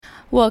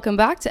Welcome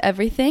back to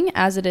Everything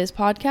As It Is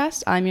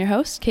podcast. I'm your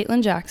host,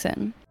 Kaytlyn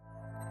Jackson.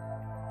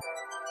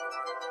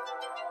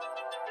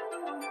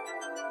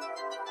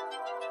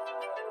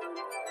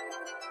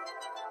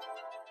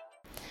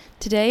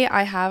 Today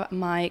I have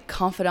my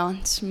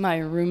confidant, my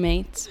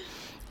roommate,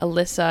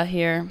 Alyssa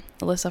here,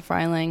 Alyssa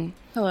Freiling.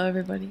 Hello,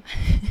 everybody.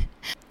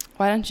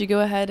 Why don't you go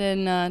ahead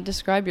and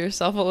describe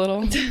yourself a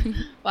little?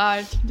 Wow,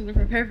 I didn't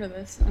prepare for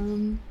this. I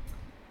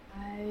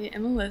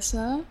am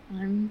Alyssa.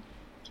 I'm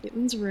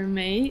Kaytlyn's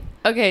roommate.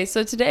 Okay,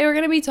 so today we're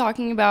going to be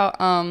talking about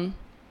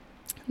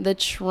the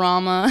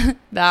trauma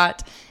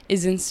that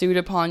is ensued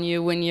upon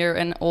you when you're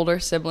an older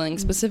sibling,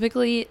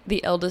 specifically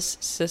the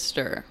eldest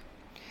sister.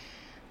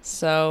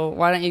 So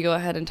why don't you go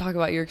ahead and talk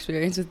about your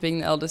experience with being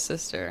the eldest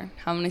sister?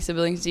 How many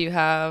siblings do you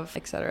have,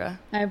 etc.?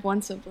 I have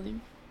one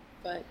sibling,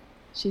 but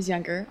she's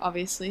younger,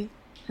 obviously,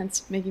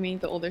 hence making me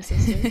the older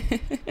sister.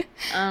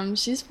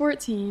 She's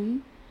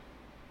 14.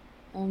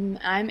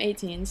 I'm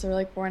 18, so we're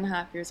like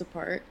 4.5 years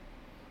apart.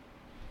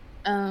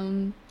 I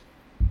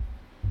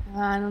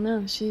don't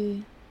know.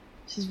 She's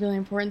really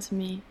important to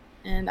me,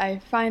 and I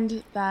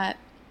find that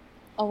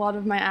a lot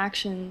of my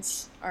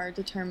actions are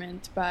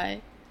determined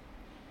by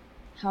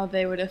how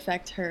they would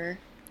affect her.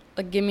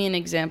 Like, give me an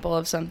example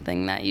of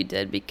something that you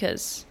did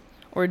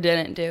or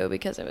didn't do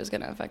because it was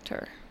going to affect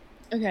her.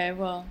 Okay,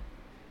 well,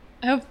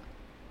 I hope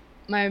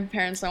my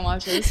parents don't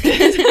watch this,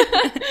 'cause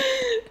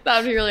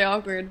that would be really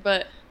awkward,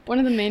 but one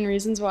of the main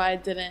reasons why I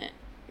didn't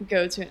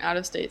go to an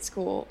out-of-state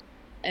school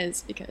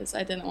is because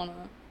I didn't want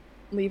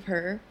to leave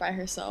her by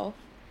herself.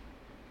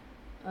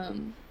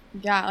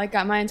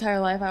 My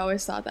entire life I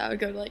always thought that I would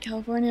go to like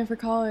California for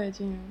college,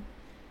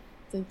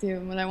 to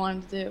do what I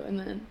wanted to do. And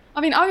then,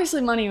 I mean,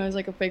 obviously money was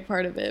like a big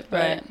part of it, but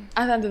right.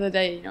 At the end of the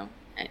day,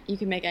 you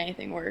can make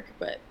anything work,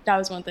 but that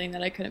was one thing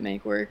that I couldn't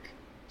make work,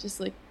 just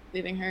like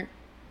leaving her.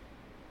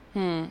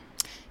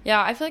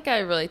 Yeah, I feel like I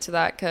relate to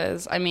that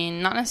because, I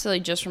mean, not necessarily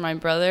just for my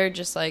brother,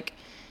 just like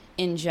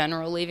in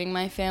general leaving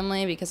my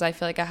family, because I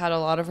feel like I had a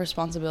lot of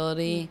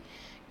responsibility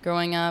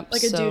growing up.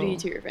 Like a duty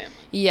to your family.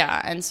 Yeah,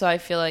 and so I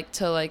feel like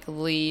to like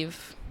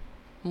leave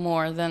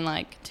more than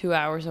like 2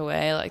 hours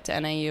away, like to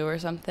NAU or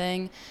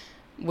something,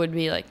 would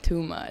be like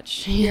too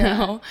much, you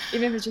know?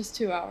 Even if it's just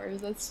 2 hours,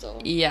 that's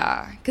still...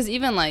 Yeah, because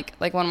even like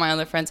one of my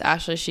other friends,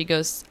 Ashley, she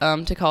goes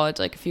to college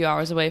like a few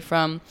hours away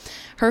from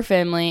her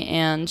family,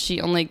 and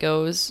she only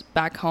goes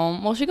back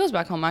home. Well, she goes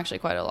back home actually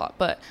quite a lot,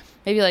 but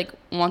maybe like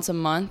once a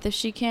month if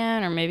she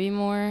can, or maybe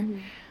more.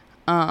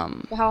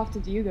 But how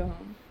often do you go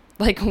home?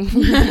 Like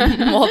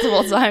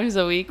multiple times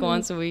a week,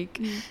 once a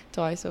week,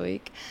 twice a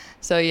week.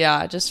 So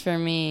yeah, just for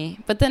me.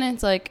 But then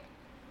it's like,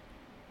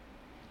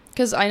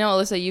 because I know,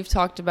 Alyssa, you've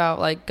talked about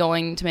like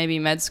going to maybe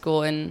med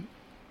school in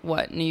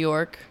New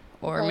York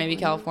or maybe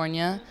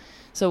California. Yeah.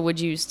 So would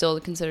you still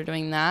consider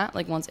doing that?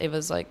 Like once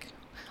Ava's like,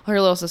 her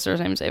little sister's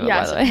name's Ava,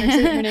 by the way.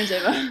 Her name's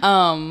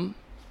Ava.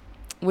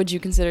 Would you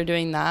consider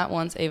doing that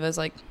once Ava's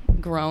like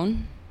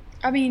grown?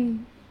 I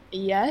mean,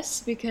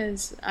 yes,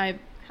 because I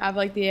have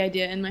like the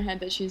idea in my head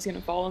that she's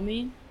gonna follow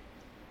me.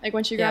 Like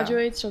when she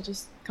graduates, she'll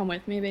just come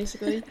with me,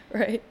 basically.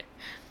 Right.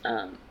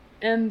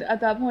 And at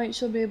that point,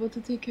 she'll be able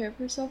to take care of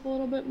herself a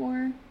little bit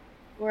more.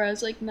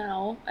 Whereas like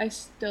now, I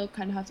still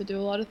kind of have to do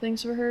a lot of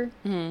things for her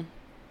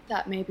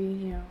that maybe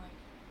like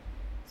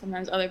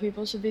sometimes other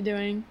people should be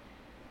doing.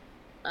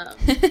 I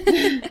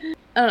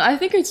don't know, I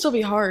think it'd still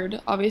be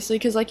hard, obviously,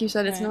 because like you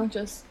said, it's not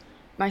just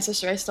my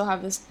sister. I still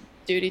have this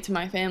duty to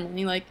my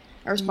family, like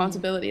a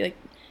responsibility. Like,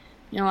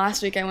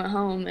 last week I went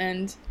home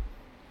and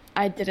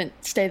I didn't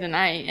stay the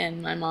night,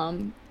 and my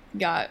mom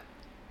got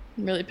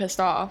really pissed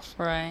off.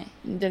 Right.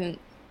 And didn't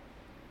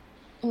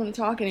want to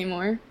talk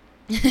anymore.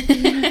 She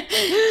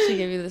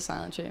gave you the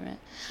silent treatment.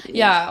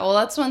 Yeah, well,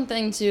 that's one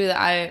thing too that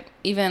I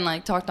even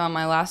like talked on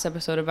my last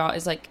episode about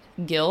is like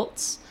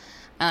guilt.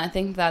 And I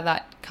think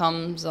that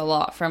comes a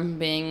lot from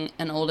being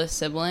an oldest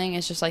sibling.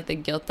 It's just like the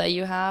guilt that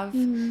you have.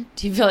 Do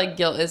you feel like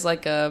guilt is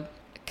like a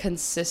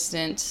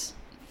consistent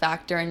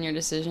factor in your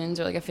decisions,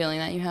 or like a feeling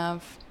that you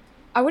have?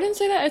 I wouldn't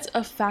say that it's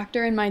a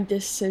factor in my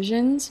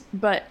decisions,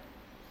 but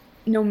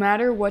no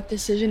matter what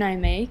decision I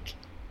make,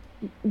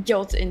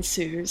 guilt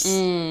ensues.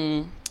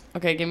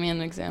 Okay, give me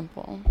an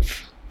example.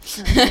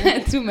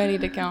 Too many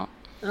to count.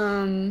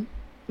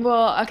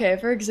 Well, okay,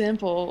 for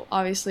example,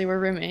 obviously we're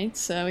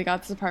roommates, so we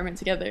got this apartment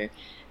together.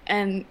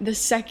 And the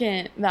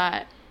second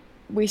that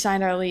we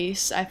signed our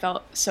lease, I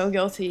felt so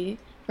guilty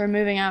for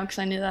moving out because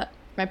I knew that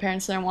my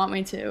parents didn't want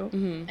me to.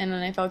 And then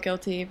I felt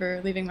guilty for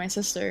leaving my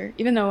sister,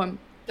 even though I'm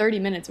 30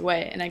 minutes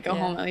away and I go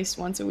home at least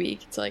once a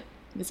week to like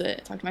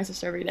visit, talk to my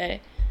sister every day.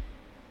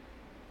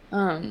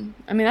 I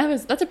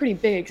mean, that's a pretty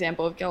big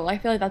example of guilt. I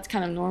feel like that's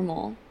kind of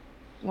normal.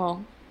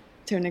 Well,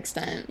 to an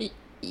extent.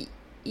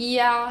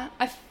 Yeah,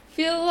 I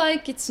feel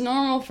like it's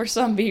normal for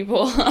some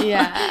people.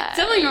 Yeah. It's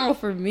definitely normal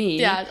for me.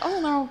 Yeah, it's all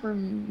normal for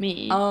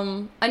me.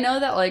 I know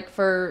that, like,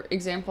 for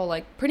example,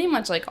 like, pretty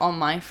much, like, all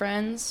my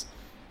friends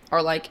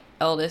are, like,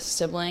 eldest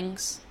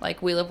siblings.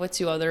 Like, we live with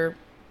two other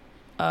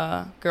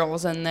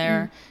girls, and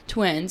they're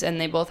twins, and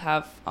they both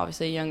have,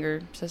 obviously, a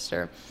younger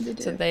sister. They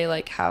do. So they,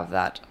 like, have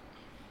that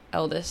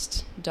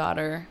eldest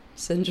daughter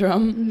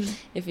syndrome,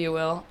 if you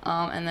will.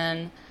 And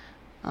then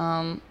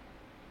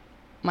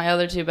my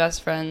other two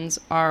best friends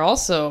are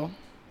also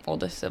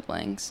oldest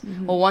siblings.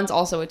 Well, one's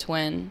also a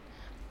twin,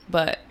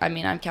 but I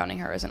mean, I'm counting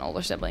her as an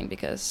older sibling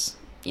because,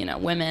 you know,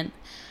 women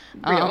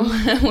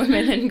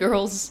and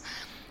girls.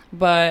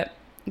 But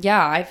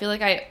yeah, I feel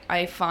like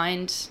I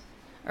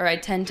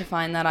tend to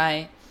find that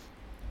I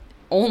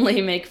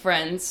only make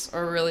friends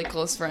or really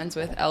close friends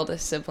with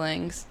eldest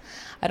siblings.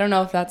 I don't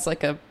know if that's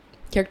like a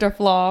character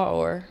flaw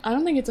or... I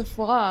don't think it's a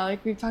flaw.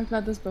 Like, we've talked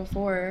about this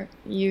before.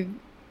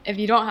 If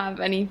you don't have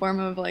any form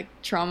of, like,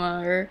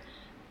 trauma or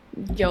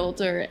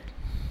guilt or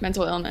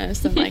mental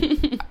illness, then, like,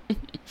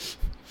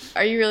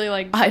 are you really,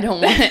 like... I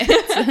don't want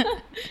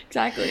it.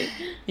 Exactly.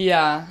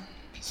 Yeah.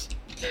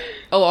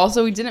 Oh,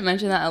 also, we didn't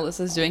mention that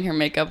Alyssa's doing her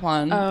makeup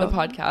on the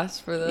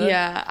podcast for the...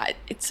 Yeah,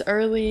 it's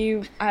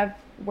early. I have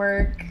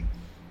work.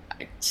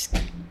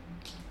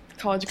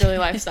 College girly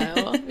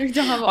lifestyle.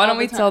 Why don't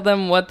we tell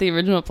them what the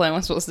original plan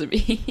was supposed to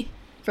be?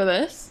 For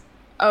this?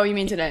 Oh, you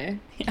mean today?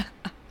 Yeah.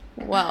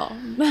 Well,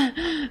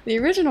 the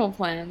original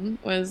plan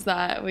was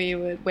that we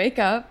would wake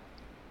up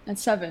at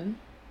 7,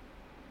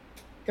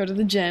 go to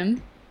the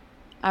gym.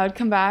 I would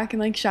come back and,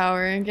 like,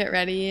 shower and get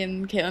ready,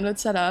 and Kaytlyn would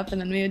set up, and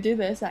then we would do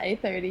this at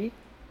 8:30.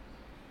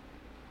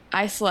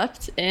 I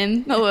slept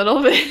in a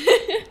little bit.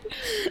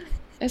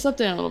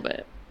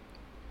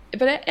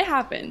 But it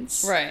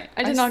happens. Right.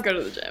 I did not go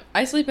to the gym.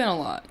 I sleep in a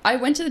lot. I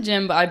went to the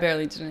gym, but I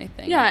barely did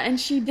anything. Yeah, and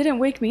she didn't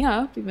wake me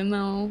up, even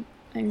though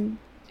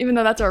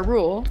that's our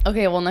rule.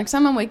 Okay, well, next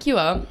time I'll wake you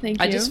up. Thank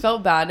you. I just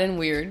felt bad and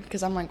weird,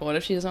 because I'm like, what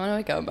if she doesn't want to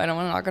wake up? I don't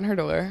want to knock on her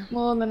door.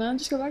 Well, then I'll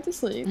just go back to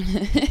sleep.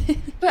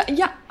 But,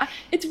 yeah,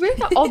 it's weird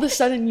that all of a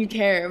sudden you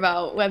care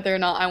about whether or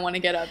not I want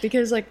to get up,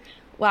 because, like,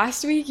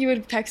 last week you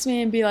would text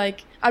me and be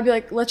like, I'd be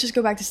like, let's just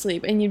go back to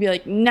sleep. And you'd be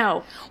like,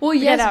 no. Well,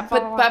 yes,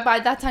 but by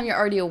that time you're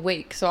already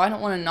awake, so I don't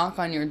want to knock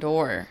on your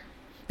door.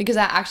 Because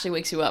that actually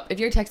wakes you up. If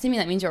you're texting me,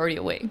 that means you're already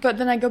awake. But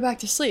then I go back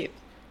to sleep.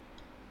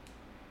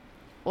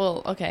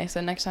 Well, okay, so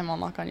next time I'll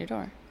knock on your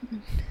door.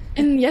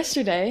 And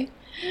yesterday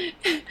you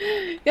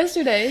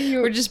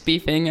were... We're just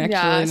beefing, actually.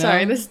 Yeah,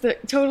 sorry, this is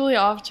totally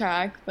off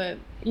track, but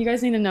you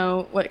guys need to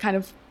know what kind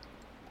of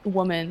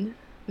woman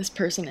this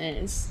person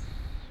is.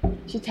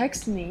 She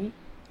texted me,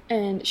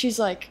 and she's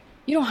like,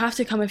 you don't have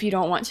to come if you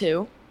don't want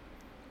to.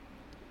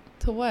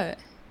 To what?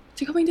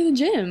 To coming to the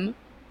gym.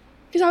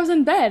 Because I was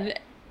in bed.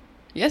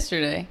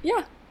 Yesterday?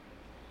 Yeah.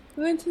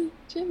 We went to the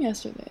gym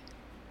yesterday.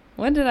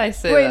 When did I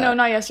say Wait, that? no,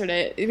 not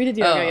yesterday. We did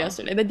yoga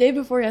yesterday. The day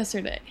before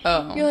yesterday.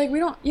 Oh. You're like,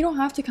 you don't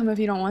have to come if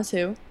you don't want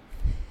to.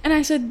 And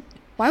I said,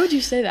 why would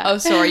you say that? Oh,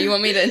 sorry. You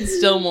want me to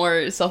instill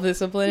more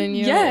self-discipline in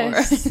you?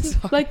 Yes.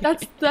 Like,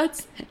 that's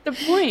the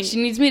point.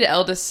 She needs me to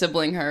eldest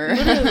sibling her.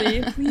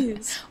 Literally,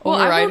 please.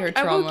 Override her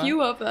trauma. I woke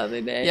you up the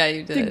other day. Yeah,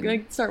 you did. To,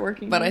 like, start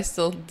working. But I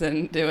still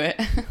didn't do it.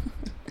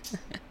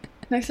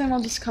 Next time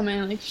I'll just come in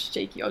and, like,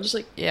 shake you. I'll just,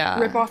 like,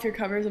 rip off your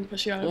covers and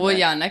push you out of bed.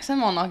 Yeah, next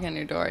time I'll knock on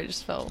your door. I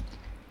just felt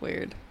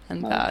weird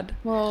and bad.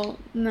 Well,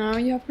 now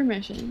you have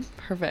permission.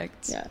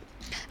 Perfect. Yeah.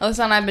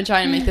 Alyssa and I have been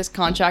trying to make this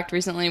contract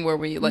recently where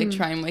we, like,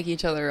 try and wake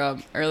each other up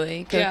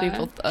early because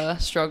people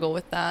struggle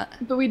with that.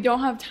 But we don't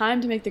have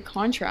time to make the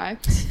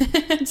contract.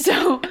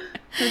 So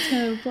that's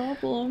kind of a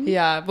problem.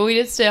 Yeah, but we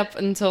did stay up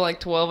until, like,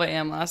 12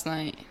 a.m. last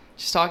night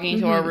just talking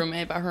to our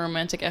roommate about her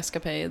romantic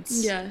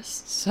escapades.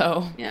 Yes.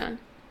 So. Yeah.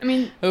 I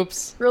mean,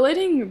 oops.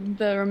 Relating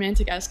the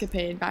romantic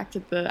escapade back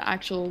to the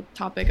actual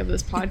topic of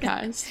this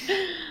podcast,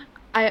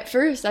 at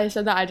first I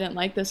said that I didn't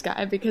like this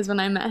guy because when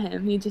I met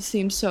him, he just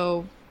seemed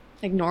so,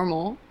 like,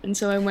 normal. And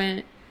so I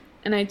went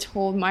and I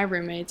told my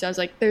roommates, I was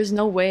like, there's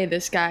no way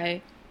this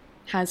guy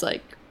has,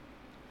 like,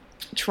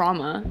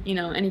 trauma, you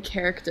know, any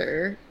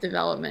character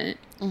development.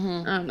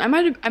 I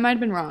might have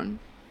been wrong,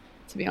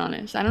 to be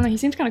honest. I don't know. He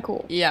seems kind of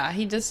cool. Yeah,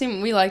 he just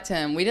seemed... We liked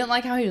him. We didn't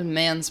like how he was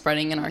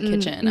man-spreading in our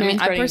kitchen. I mean,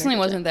 I personally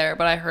wasn't there,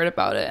 but I heard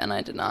about it, and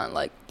I did not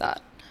like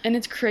that. And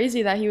it's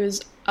crazy that he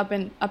was up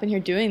in here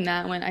doing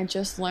that when I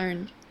just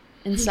learned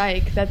in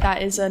psych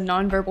that is a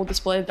nonverbal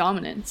display of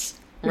dominance.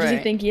 What does he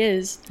think he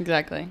is?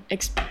 Exactly.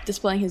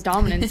 Displaying his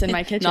dominance in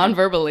my kitchen.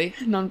 Non-verbally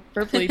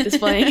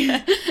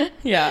displaying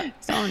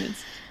his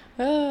dominance.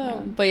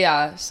 But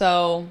yeah,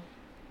 so...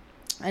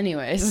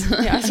 Anyways,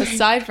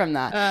 aside from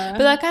that, but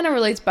that kind of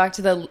relates back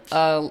to the,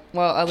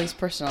 well, at least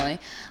personally,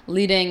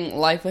 leading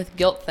life with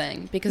guilt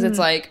thing. Because it's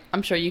like,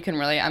 I'm sure you can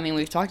relate. I mean,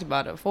 we've talked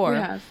about it before. We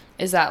have.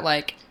 Is that,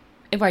 like,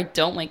 if I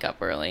don't wake up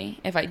early,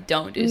 if I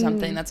don't do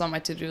something that's on my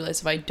to-do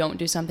list, if I don't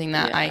do something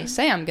that I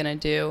say I'm going to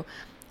do,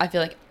 I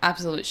feel like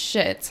absolute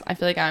shit. I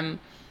feel like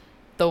I'm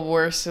the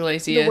worst,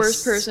 laziest, the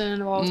worst person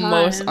of all time,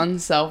 most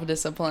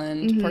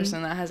unself-disciplined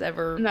person that has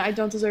ever. No, I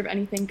don't deserve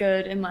anything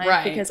good in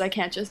life because I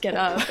can't just get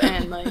up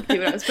and, like, do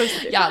what I was supposed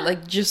to do. Yeah,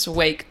 like, just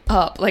wake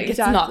up. Like, it's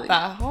not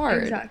that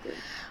hard. Exactly.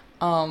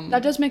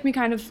 That does make me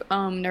kind of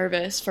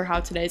nervous for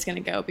how today's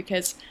gonna go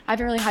because I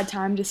haven't really had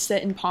time to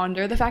sit and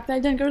ponder the fact that I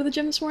didn't go to the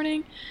gym this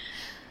morning.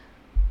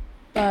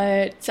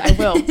 But I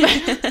will.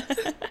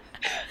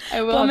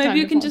 I will. Well, maybe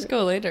you can just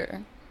go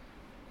later.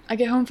 I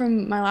get home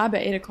from my lab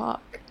at 8:00.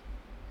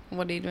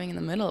 what are you doing in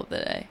the middle of the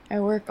day? I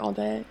work all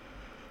day.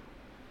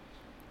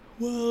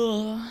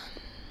 Well,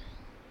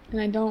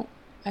 and I don't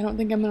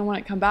think I'm gonna want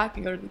to come back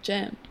and go to the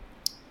gym.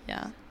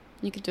 Yeah,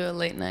 you could do a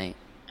late night,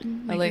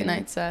 Late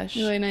night sesh.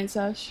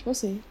 We'll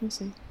see.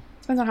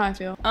 Depends on how I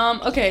feel.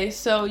 Okay,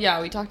 so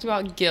yeah, we talked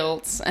about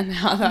guilt and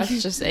how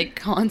that's just a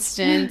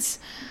constant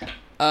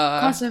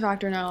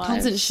factor in our lives.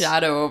 Constant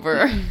shadow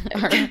over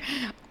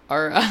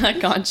our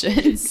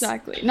conscience.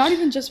 Exactly. Not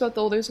even just about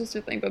the older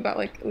sister thing, but about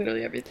like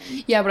literally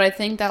everything. Yeah, but I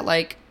think that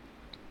like,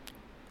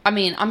 I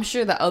mean, I'm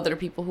sure that other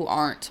people who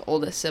aren't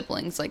oldest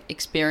siblings like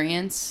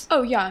experience.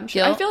 Oh yeah, I'm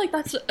sure. Guilt. I feel like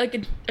that's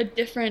like a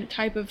different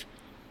type of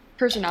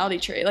personality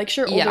trait. Like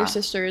sure, older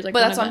sisters. Like, but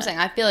that's what I'm saying.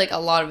 I feel like a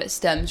lot of it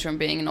stems from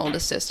being an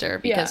oldest sister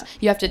because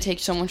you have to take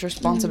so much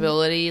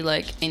responsibility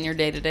like in your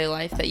day-to-day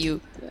life that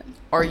you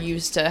are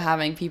used to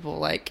having people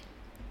like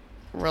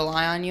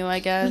rely on you, I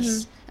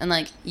guess, and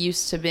like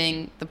used to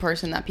being the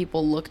person that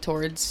people look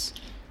towards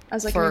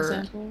as like an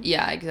example.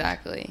 Yeah,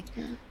 exactly.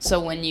 Yeah. So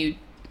when you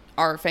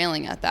are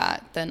failing at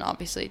that, then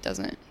obviously it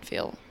doesn't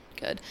feel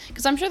good.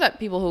 Because I'm sure that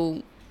people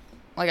who,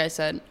 like I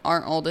said,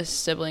 aren't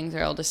oldest siblings or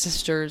eldest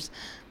sisters,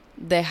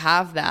 they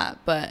have that,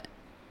 but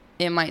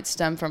it might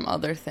stem from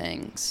other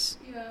things.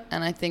 Yeah.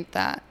 And I think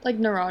that... like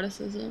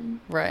neuroticism.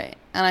 Right.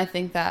 And I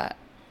think that,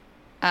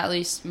 at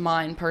least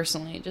mine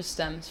personally, just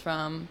stems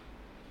from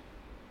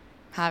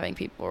having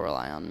people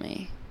rely on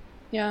me.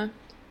 Yeah.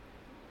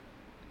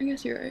 I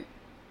guess you're right.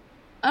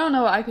 I don't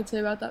know what I could say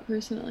about that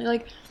personally.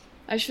 Like,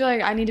 I just feel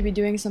like I need to be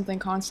doing something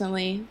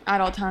constantly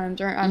at all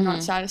times or I'm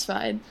not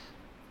satisfied.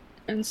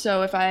 And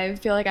so if I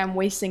feel like I'm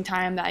wasting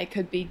time that I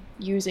could be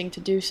using to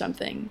do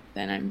something,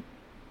 then I'm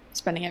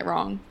spending it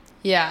wrong.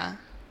 Yeah.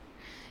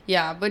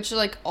 Yeah, but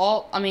like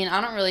I mean,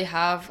 I don't really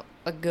have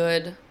a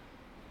good,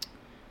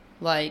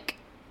 like,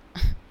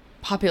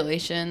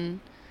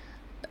 population,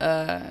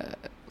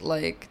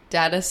 like,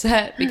 data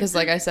set because,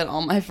 like I said,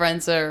 all my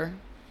friends are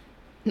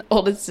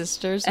oldest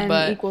sisters. N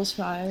but equals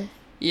 5.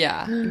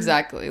 Yeah,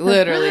 exactly.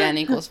 Literally N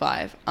equals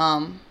 5.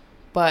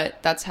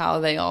 But that's how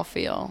they all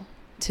feel,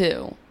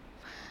 too.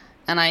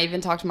 And I even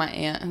talked to my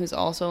aunt, who's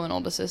also an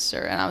oldest sister,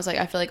 and I was like,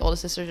 I feel like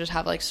oldest sisters just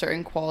have, like,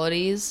 certain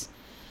qualities,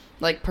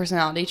 like,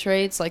 personality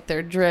traits, like,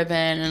 they're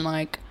driven and,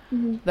 like,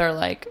 they're,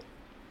 like,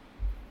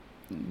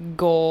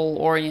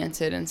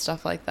 goal-oriented and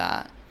stuff like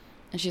that.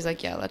 And she's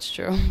like, yeah, that's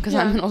true, because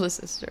I'm an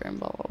oldest sister and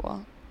blah, blah, blah.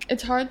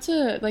 It's hard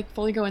to, like,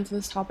 fully go into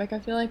this topic, I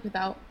feel like,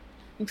 without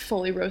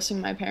fully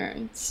roasting my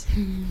parents.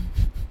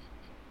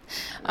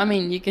 I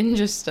mean, you can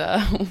just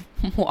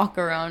walk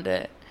around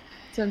it.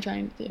 That's what I'm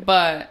trying to do.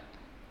 But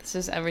this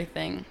is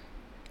everything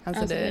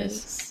as it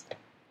is.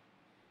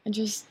 I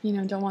just,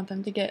 don't want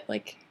them to get,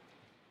 like,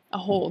 a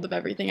hold of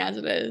everything as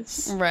it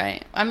is.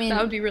 Right. I mean...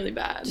 that would be really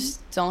bad.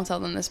 Just don't tell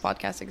them this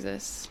podcast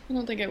exists. I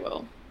don't think I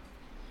will.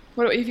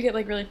 What if you get,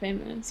 like, really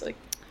famous? Like,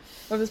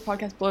 what if this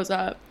podcast blows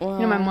up? Well,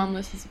 my mom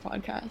listens to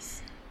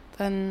podcasts.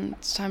 Then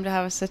it's time to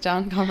have a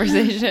sit-down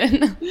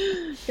conversation.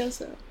 Guess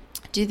so.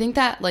 Do you think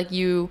that, like,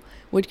 you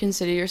would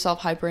consider yourself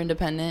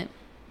hyper-independent?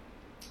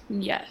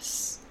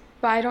 Yes.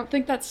 But I don't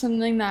think that's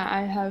something that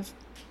I have,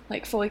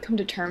 like, fully come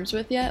to terms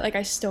with yet. Like,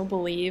 I still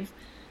believe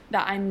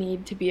that I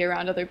need to be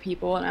around other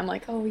people. And I'm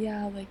like, oh,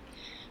 yeah, like,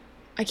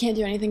 I can't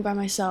do anything by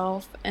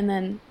myself. And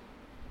then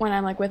when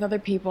I'm, like, with other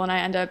people and I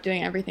end up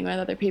doing everything with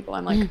other people,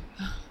 I'm like...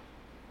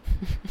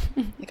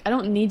 like, I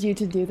don't need you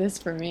to do this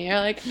for me, or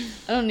like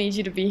I don't need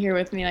you to be here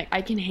with me, like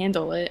I can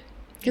handle it,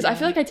 because I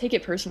feel like I take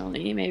it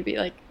personally, maybe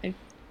like I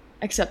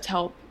accept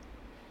help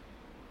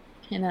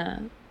in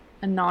a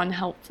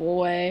non-helpful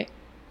way.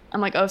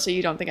 I'm like, oh, so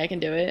you don't think I can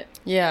do it?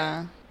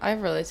 Yeah, I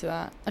relate to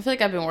that. I feel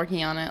like I've been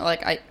working on it.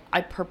 Like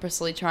I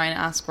purposely try and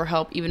ask for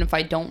help even if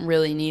I don't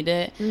really need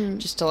it,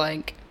 just to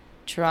like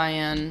try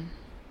and,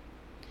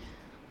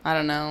 I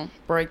don't know,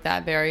 break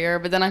that barrier.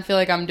 But then I feel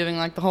like I'm doing,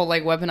 like, the whole,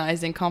 like,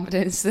 weaponized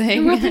incompetence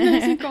thing.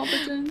 Weaponized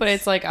incompetence. But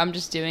it's, like, I'm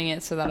just doing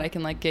it so that I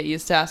can, like, get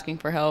used to asking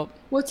for help.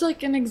 What's,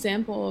 like, an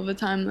example of a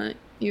time that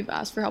you've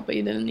asked for help but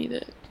you didn't need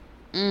it?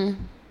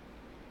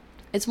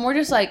 It's more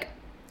just, like,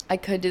 I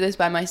could do this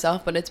by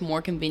myself, but it's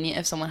more convenient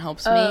if someone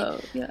helps me.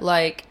 Yeah.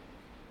 Like,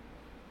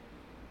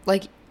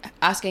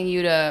 asking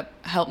you to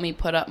help me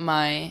put up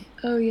my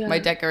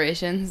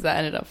decorations that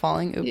ended up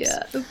falling. Oops.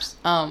 Yeah. Oops.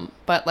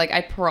 But like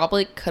I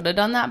probably could have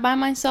done that by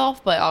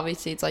myself, but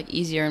obviously it's like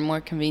easier and more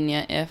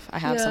convenient if I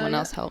have someone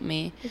else help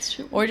me. It's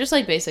true. Or just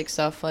like basic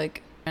stuff,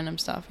 like random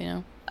stuff,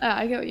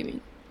 I get what you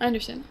mean. I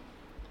understand.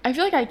 I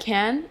feel like I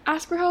can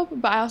ask for help,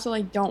 but I also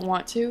like don't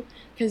want to,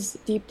 because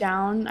deep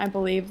down I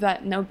believe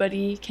that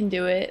nobody can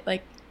do it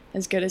like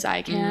as good as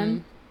I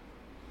can.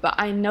 But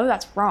I know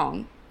that's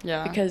wrong.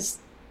 Yeah. Because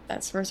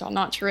that's, first of all,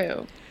 not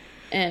true.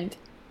 And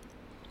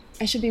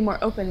I should be more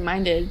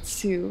open-minded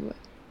to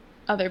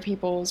other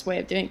people's way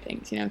of doing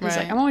things, because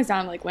like I'm always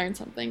down to like learn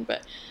something.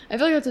 But I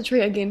feel like that's a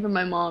trait I gained from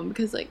my mom,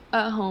 because like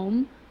at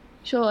home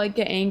she'll like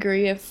get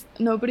angry if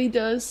nobody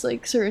does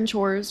like certain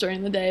chores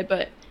during the day,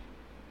 but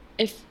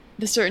if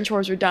the certain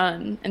chores were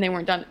done and they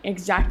weren't done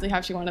exactly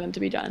how she wanted them to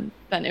be done,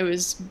 then it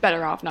was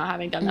better off not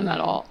having done them at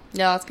all.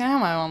 Yeah, that's kind of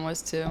how my mom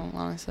was too,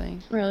 honestly.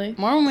 Really?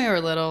 More when we were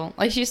little.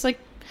 Like, she's, like,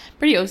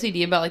 pretty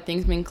OCD about, like,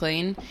 things being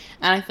clean.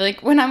 And I feel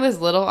like when I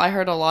was little, I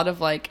heard a lot of,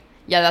 like,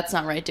 yeah, that's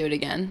not right, do it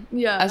again.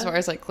 Yeah. As far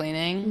as, like,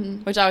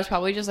 cleaning. Which I was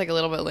probably just, like, a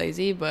little bit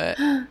lazy, but,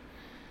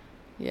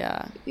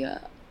 yeah. Yeah.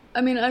 I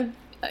mean, I've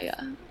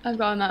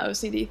gotten that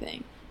OCD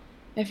thing,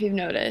 if you've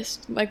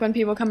noticed. Like, when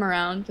people come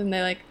around and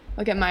they, like,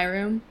 look at my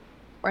room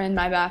or in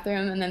my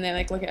bathroom, and then they,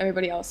 like, look at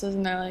everybody else's,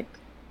 and they're like,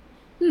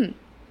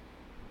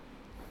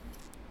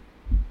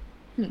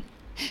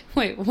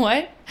 Wait,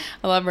 what?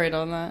 Elaborate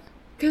on that.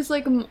 Because,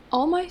 like,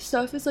 all my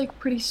stuff is, like,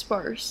 pretty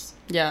sparse.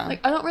 Yeah. Like,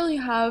 I don't really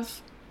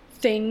have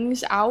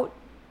things out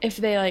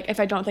if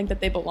I don't think that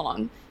they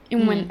belong.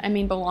 And when I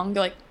mean belong,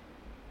 they're, like,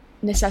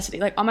 necessity.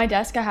 Like, on my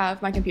desk, I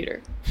have my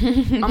computer.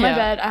 On my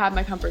bed, I have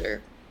my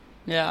comforter.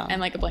 Yeah.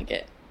 And, like, a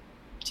blanket.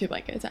 2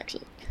 blankets,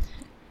 actually.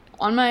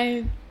 On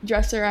my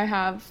dresser, I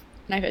have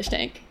my fish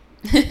tank.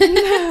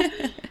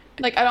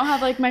 Like, I don't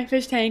have, like, my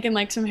fish tank and,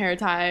 like, some hair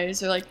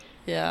ties or, like,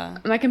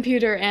 my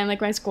computer and, like,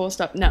 my school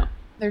stuff. No.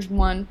 There's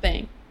one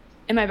thing.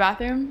 In my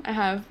bathroom, I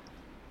have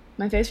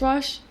my face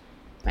wash,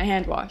 my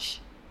hand wash.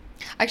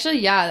 Actually,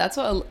 yeah, that's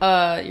what,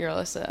 you're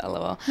Alyssa,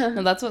 LOL.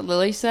 No, that's what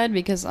Lily said,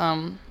 because,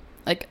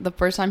 like, the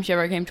first time she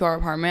ever came to our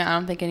apartment, I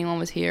don't think anyone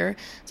was here.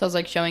 So I was,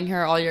 like, showing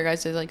her all your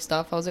guys' like,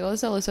 stuff. I was like, oh,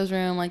 this is Alyssa's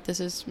room. Like, this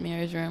is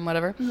Miri's room,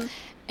 whatever.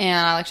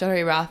 And I, like, showed her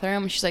your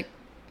bathroom. And she's like,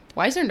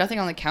 why is there nothing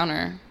on the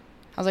counter?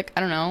 I was like,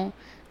 I don't know.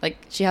 Like,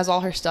 she has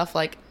all her stuff,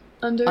 like,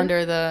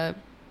 under the,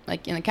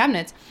 like, in the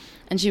cabinets.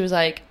 And she was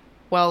like,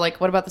 well, like,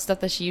 what about the stuff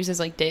that she uses,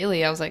 like,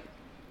 daily? I was like,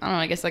 I don't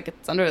know. I guess, like,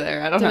 it's under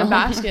there. I don't know. It's in a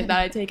basket that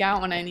I take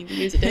out when I need to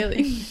use it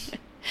daily.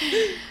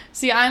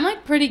 See, I'm,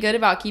 like, pretty good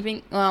about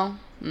keeping, well...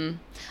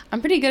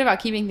 I'm pretty good about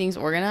keeping things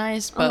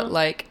organized, but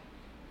like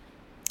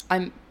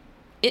I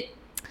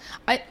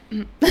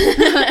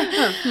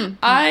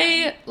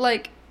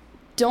like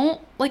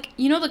don't like,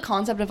 you know, the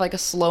concept of like a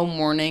slow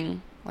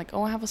morning, like,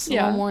 oh, I have a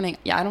slow morning.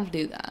 Yeah, I don't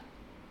do that.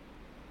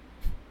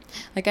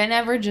 Like, I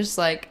never just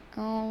like,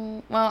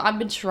 oh, well, I've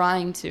been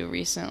trying to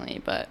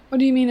recently, but what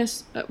do you mean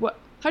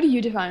how do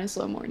you define a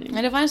slow morning?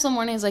 I define a slow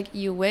morning as like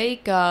you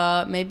wake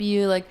up, maybe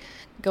you like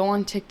go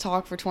on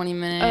TikTok for 20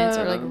 minutes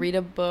or like read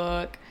a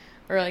book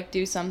or like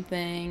do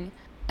something,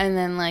 and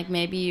then like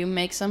maybe you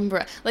make some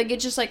like,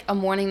 it's just like a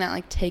morning that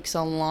like takes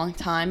a long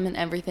time and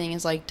everything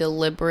is like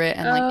deliberate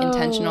and like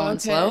intentional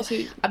and slow.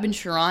 So I've been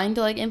trying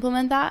to like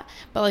implement that,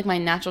 but like my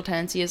natural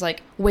tendency is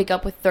like wake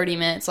up with 30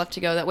 minutes left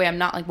to go. That way I'm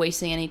not like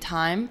wasting any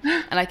time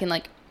and I can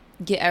like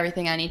get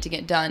everything I need to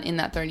get done in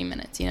that 30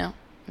 minutes, you know?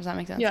 Does that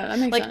make sense? Yeah, that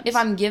makes sense. Like, if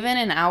I'm given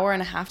an hour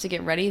and a half to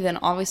get ready, then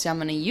obviously I'm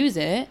going to use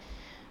it.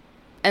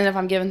 And if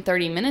I'm given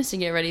 30 minutes to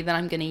get ready, then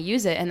I'm going to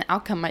use it. And the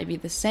outcome might be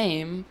the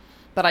same,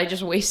 but I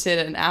just wasted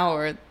an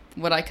hour,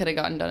 what I could have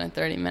gotten done in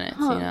 30 minutes,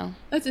 you know?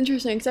 That's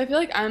interesting, because I feel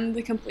like I'm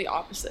the complete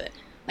opposite.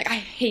 Like, I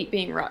hate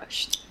being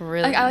rushed.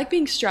 Really? Like, I like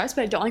being stressed,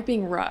 but I don't like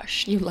being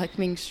rushed. You like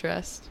being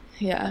stressed?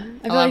 Yeah.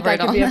 I feel like that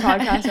could be a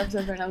podcast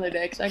episode for another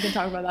day, because I could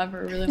talk about that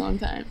for a really long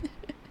time.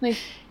 Like,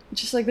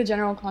 just like the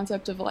general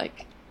concept of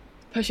like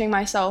pushing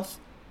myself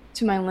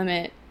to my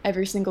limit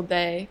every single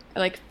day,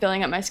 like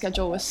filling up my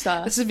schedule with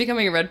stuff. This is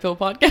becoming a red pill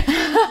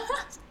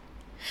podcast.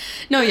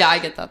 No, yeah, I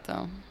get that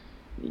though.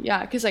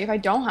 Yeah, because like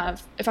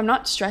if I'm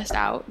not stressed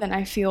out, then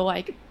I feel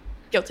like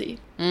guilty.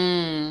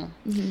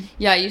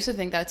 Yeah, I used to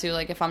think that too.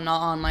 Like, if I'm not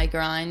on my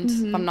grind,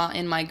 if I'm not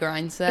in my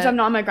grind set, if I'm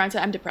not on my grind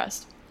set, I'm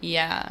depressed.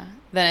 Yeah,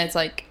 then it's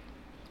like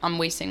I'm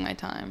wasting my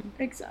time.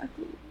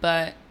 Exactly.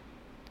 But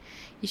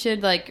you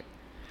should like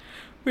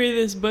read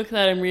this book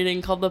that I'm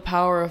reading called The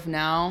Power of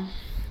Now,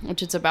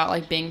 which it's about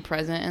like being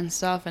present and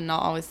stuff and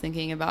not always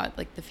thinking about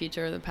like the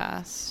future or the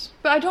past.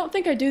 But I don't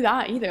think I do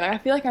that either. Like, I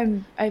feel like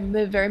I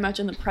live very much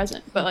in the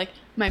present, but like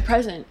my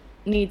present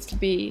needs to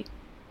be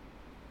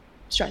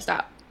stressed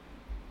out.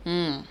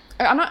 I'm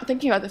not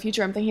thinking about the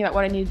future. I'm thinking about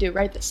what I need to do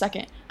right this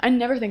second. I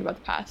never think about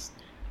the past.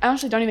 I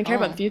honestly don't even care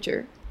about the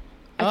future.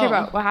 I care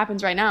about what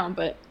happens right now,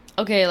 but...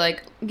 Okay,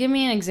 like, give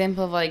me an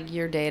example of, like,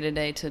 your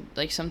day-to-day to,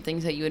 like, some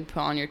things that you would put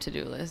on your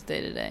to-do list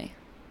day-to-day.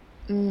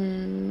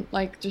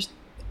 Like, just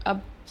a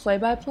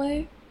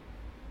play-by-play.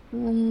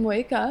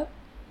 Wake up.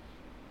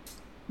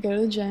 Go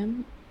to the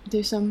gym.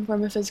 Do some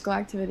form of physical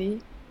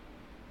activity.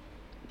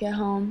 Get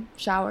home.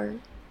 Shower.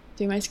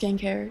 Do my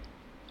skincare.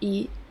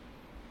 Eat.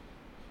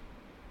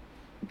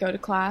 Go to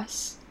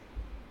class.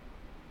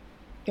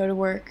 Go to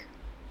work.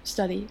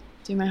 Study.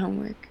 Do my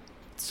homework.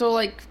 So,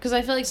 like, because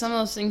I feel like some of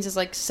those things is,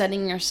 like,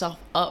 setting yourself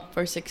up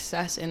for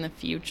success in the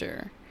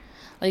future.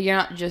 Like, you're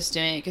not just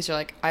doing it because you're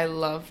like, I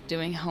love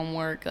doing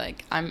homework.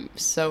 Like, I'm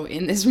so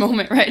in this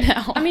moment right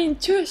now. I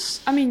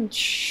mean,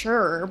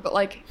 sure, but,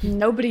 like,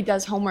 nobody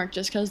does homework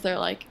just because they're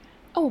like,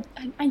 oh,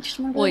 I just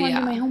really want to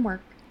do my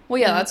homework.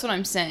 Well, yeah, that's what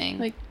I'm saying.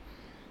 Like,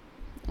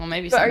 well,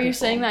 maybe but are you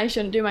saying that I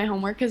shouldn't do my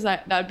homework because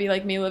that would be,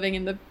 like, me living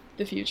in the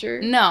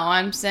future? No,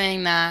 I'm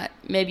saying that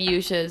maybe you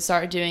should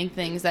start doing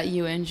things that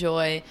you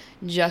enjoy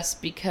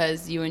just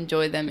because you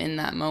enjoy them in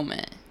that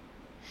moment.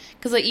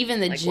 Because, like, even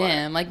the like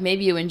gym, what? like,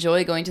 maybe you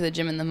enjoy going to the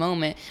gym in the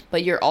moment,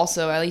 but you're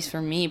also, at least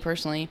for me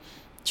personally,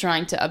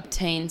 trying to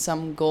obtain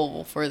some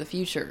goal for the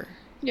future.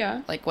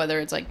 Yeah. Like,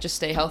 whether it's, like, just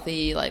stay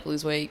healthy, like,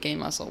 lose weight, gain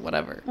muscle,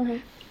 whatever.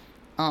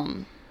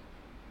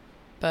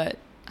 But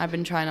I've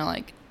been trying to,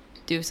 like,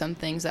 do some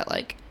things that,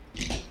 like,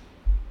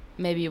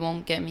 maybe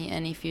won't get me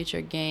any future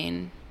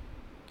gain,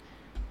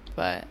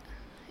 but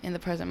in the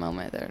present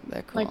moment,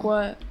 they're cool. Like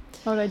what?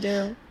 What would I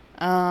do?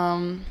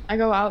 I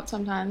go out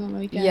sometimes on the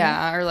weekend.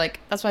 Yeah, or, like,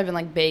 that's why I've been,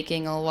 like,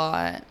 baking a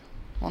lot.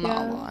 Well,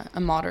 not a lot. A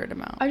moderate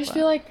amount. I just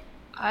feel like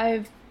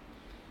I've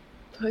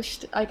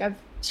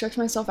stretched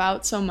myself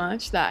out so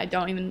much that I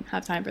don't even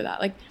have time for that.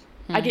 Like,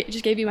 I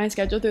just gave you my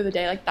schedule through the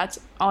day. Like,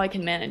 that's all I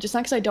can manage. It's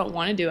not because I don't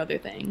want to do other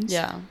things.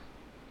 Yeah.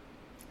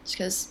 Just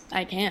because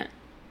I can't.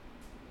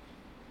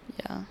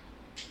 Yeah.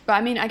 But,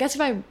 I mean, I guess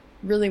if I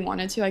really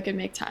wanted to, I could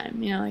make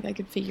time. You know, like, I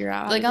could figure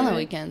out like, on the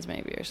weekends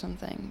maybe or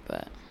something,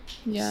 but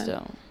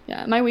still.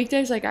 Yeah, my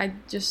weekdays, like, I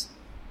just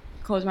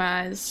close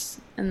my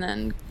eyes and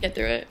then get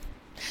through it.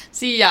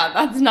 See, yeah,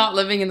 that's not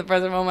living in the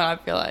present moment, I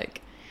feel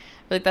like.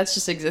 Like, that's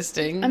just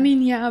existing. I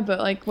mean, yeah, but,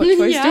 like, what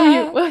choice do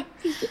you... What?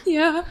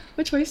 Yeah,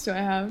 what choice do I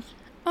have?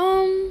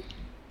 I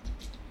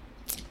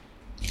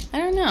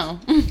don't know.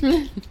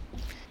 Do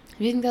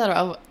you think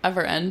that'll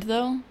ever end,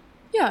 though?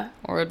 Yeah.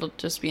 Or it'll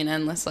just be an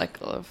endless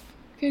cycle of...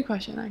 Good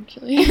question,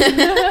 actually.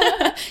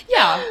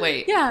 Yeah,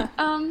 wait. Yeah,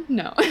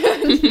 no.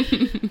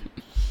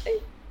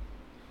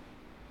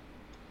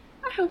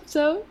 I hope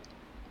so.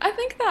 I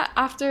think that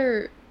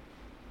after...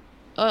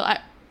 Well,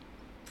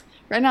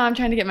 right now I'm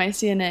trying to get my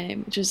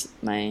CNA, which is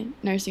my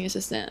nursing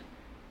assistant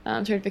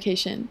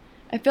certification.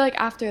 I feel like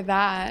after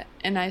that,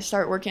 and I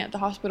start working at the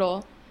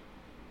hospital,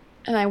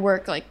 and I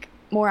work, like,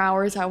 more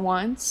hours at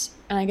once,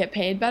 and I get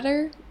paid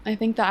better, I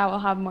think that I will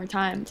have more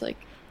time to, like,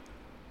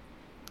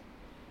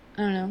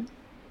 I don't know,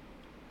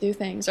 do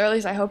things. Or at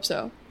least I hope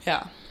so.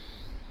 Yeah.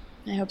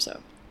 I hope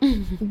so.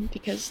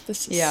 Because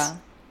this is... Yeah.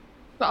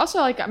 But also,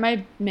 like,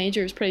 my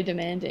major is pretty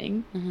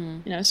demanding. Mm-hmm.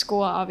 You know,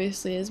 school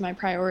obviously is my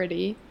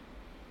priority.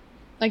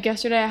 Like,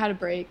 yesterday I had a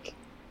break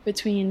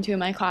between two of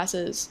my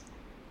classes.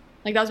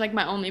 Like, that was, like,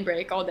 my only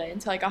break all day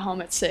until I got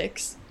home at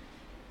 6.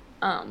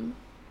 And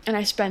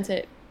I spent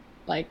it,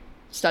 like,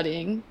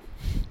 studying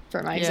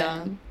for my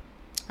exam.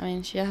 I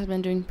mean, she has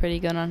been doing pretty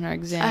good on her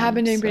exams. I have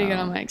been doing pretty good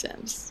on my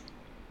exams.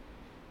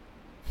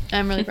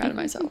 I'm really proud of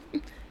myself.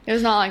 It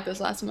was not like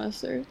this last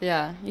semester.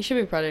 Yeah, you should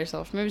be proud of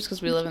yourself. Maybe it's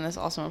because we live in this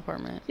awesome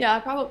apartment. Yeah,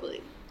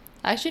 probably.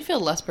 I actually feel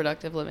less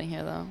productive living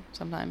here, though,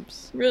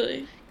 sometimes.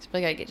 Really? I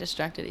feel like I get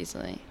distracted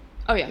easily.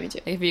 Oh, yeah, me too.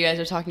 Like, if you guys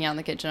are talking out in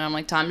the kitchen, I'm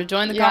like, time to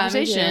join the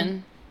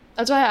conversation.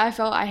 That's why I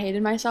felt I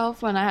hated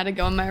myself when I had to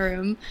go in my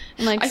room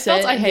and, like, I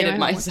felt I hated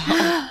myself.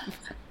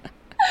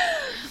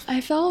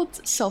 I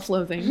felt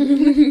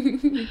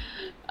self-loathing.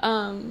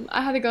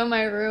 I had to go in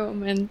my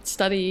room and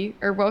study,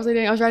 or what was I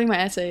doing? I was writing my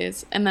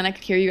essays, and then I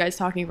could hear you guys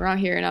talking around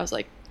here, and I was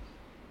like,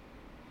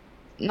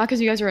 not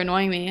because you guys were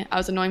annoying me, I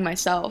was annoying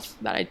myself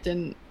that I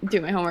didn't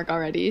do my homework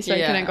already, so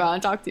I couldn't go out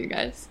and talk to you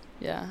guys.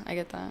 Yeah, I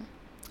get that.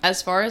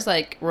 As far as,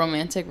 like,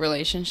 romantic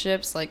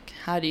relationships, like,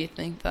 how do you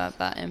think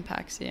that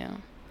impacts you?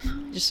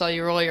 Just saw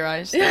you roll your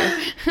eyes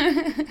there.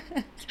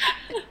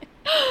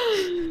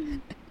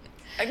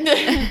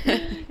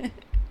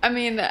 I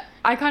mean,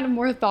 I kind of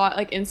more thought,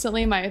 like,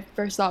 instantly, my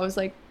first thought was,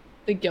 like,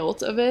 the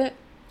guilt of it.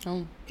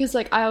 Oh. Because,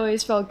 like, I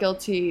always felt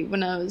guilty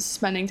when I was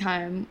spending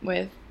time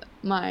with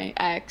my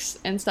ex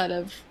instead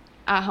of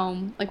at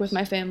home, like, with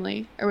my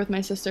family or with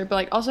my sister. But,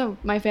 like, also,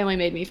 my family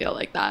made me feel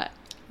like that.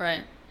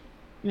 Right.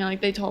 You know,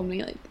 like, they told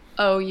me, like,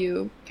 oh,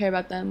 you care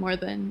about them more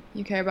than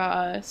you care about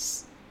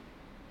us.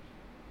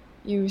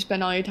 You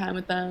spend all your time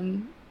with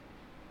them.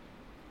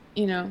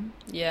 You know?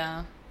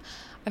 Yeah.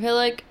 I feel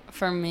like,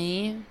 for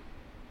me...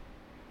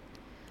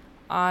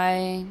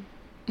 Oh,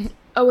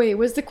 wait,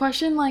 was the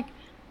question, like,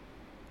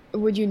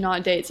 would you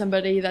not date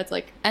somebody that's,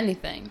 like...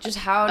 Anything. Just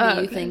how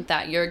do you think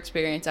that your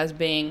experience as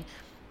being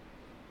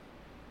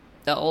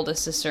the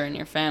oldest sister in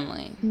your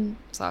family,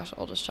 /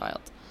 oldest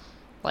child,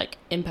 like,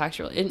 impacts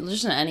your...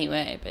 just in any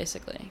way,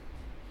 basically.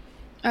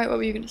 All right, what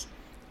were you going to say?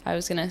 I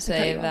was going to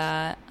say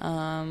that,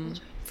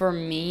 for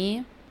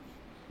me...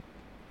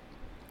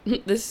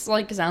 This,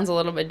 like, sounds a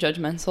little bit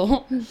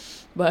judgmental,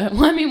 but,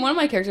 well, I mean, one of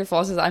my character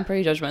flaws is I'm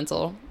pretty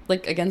judgmental,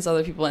 like, against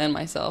other people and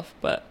myself,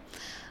 but,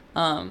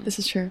 This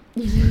is true.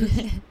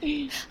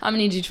 I'm gonna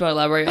need you to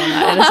elaborate on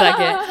that in a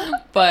second,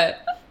 but,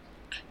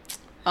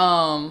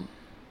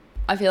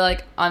 I feel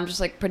like I'm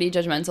just, like, pretty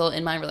judgmental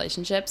in my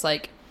relationships,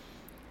 like,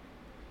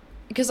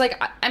 because,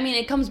 like, I mean,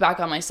 it comes back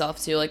on myself,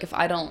 too, like, if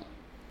I'm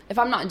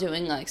not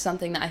doing, like,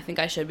 something that I think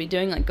I should be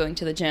doing, like, going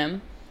to the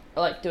gym,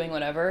 or, like, doing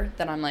whatever,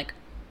 then I'm, like,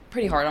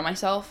 pretty hard on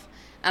myself,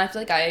 and I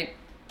feel like I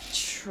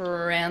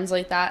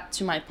translate that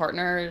to my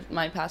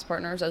past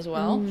partners as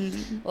well.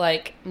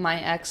 Like,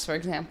 my ex, for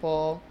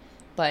example,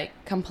 like,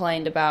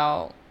 complained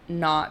about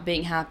not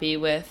being happy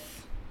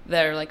with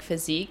their, like,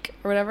 physique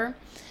or whatever,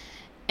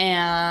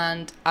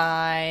 and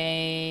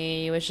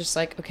I was just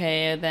like,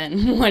 okay,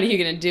 then what are you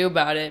gonna do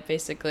about it,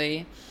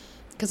 basically?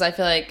 Because I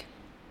feel like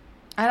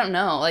I don't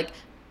know. Like,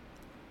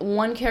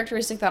 one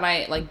characteristic that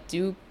I, like,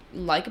 do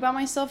like about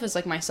myself is,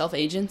 like, my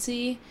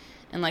self-agency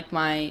and, like,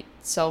 my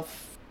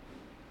self...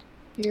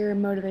 Your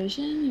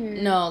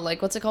motivation? No,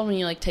 like, what's it called when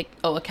you, like, take...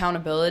 Oh,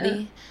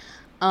 accountability.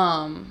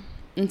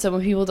 And so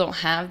when people don't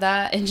have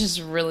that, it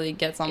just really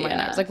gets on my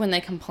nerves. Like, when they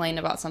complain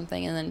about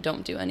something and then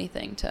don't do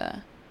anything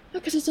to...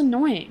 Because it's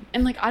annoying.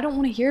 And, like, I don't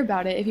want to hear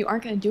about it if you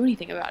aren't going to do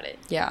anything about it.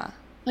 Yeah.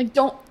 Like,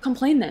 don't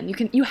complain then.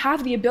 You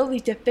have the ability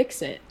to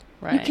fix it.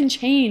 Right. You can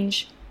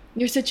change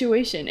your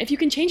situation. If you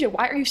can change it,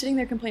 why are you sitting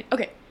there complaining?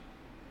 Okay.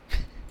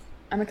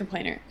 I'm a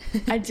complainer.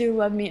 I do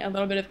love me a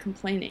little bit of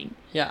complaining.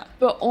 Yeah.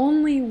 But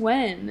only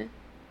when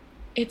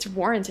it's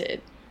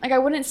warranted. Like, I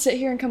wouldn't sit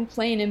here and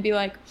complain and be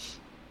like,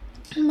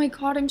 oh my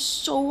god, I'm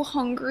so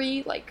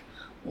hungry. Like,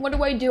 what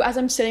do I do as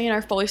I'm sitting in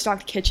our fully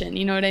stocked kitchen?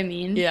 You know what I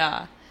mean?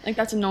 Yeah. Like,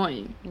 that's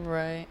annoying.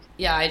 Right.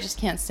 Yeah, I just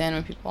can't stand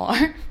when people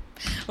are.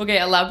 Okay,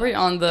 elaborate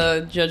on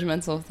the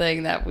judgmental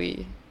thing that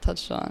we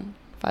touched on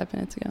 5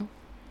 minutes ago.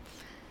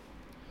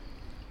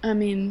 I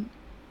mean,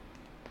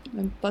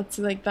 that's,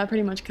 like, that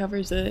pretty much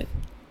covers it.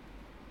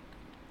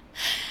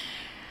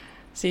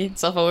 See,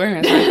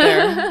 self-awareness right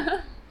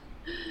there.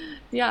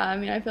 Yeah, I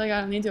mean, I feel like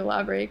I don't need to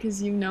elaborate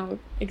because you know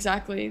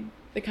exactly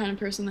the kind of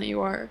person that you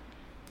are.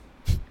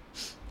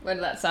 Why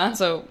did that sound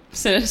so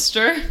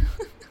sinister?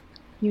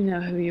 You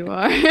know who you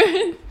are.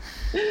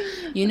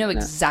 You know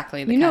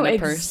exactly the kind of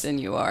person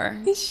you are.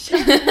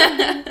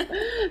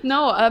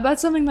 No,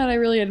 that's something that I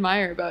really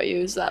admire about you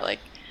is that, like,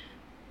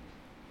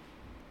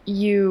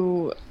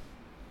 you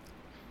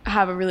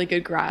have a really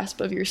good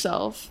grasp of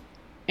yourself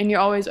and you're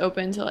always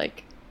open to,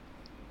 like,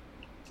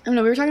 I don't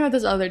know, we were talking about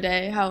this the other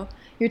day, how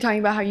you're talking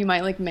about how you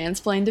might, like,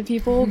 mansplain to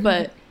people,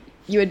 but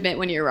you admit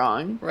when you're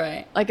wrong.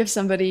 Right. Like, if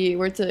somebody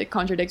were to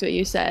contradict what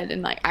you said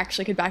and, like,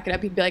 actually could back it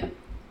up, you'd be like,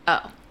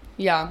 oh.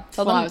 Yeah.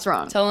 Tell them I was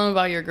wrong. Tell them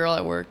about your girl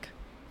at work.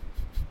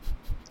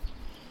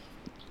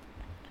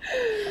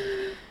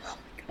 Oh my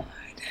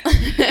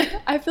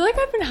god. I feel like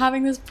I've been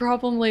having this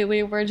problem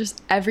lately where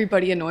just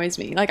everybody annoys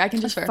me. Like, I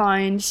can just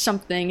find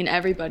something in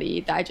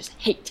everybody that I just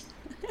hate.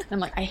 I'm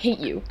like, I hate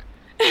you.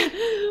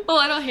 Well,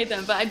 I don't hate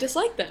them, but I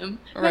dislike them.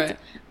 Right.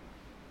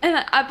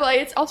 But like,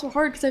 it's also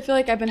hard because I feel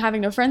like I've been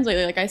having no friends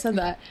lately. Like, I said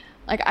that.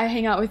 Like, I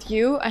hang out with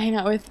you. I hang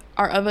out with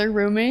our other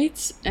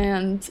roommates.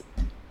 And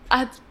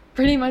that's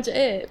pretty much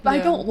it. But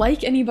yeah. I don't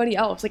like anybody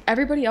else. Like,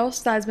 everybody else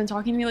that has been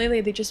talking to me lately,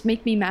 they just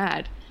make me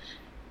mad.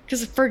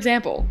 Because, for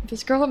example,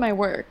 this girl at my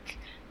work,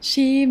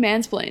 she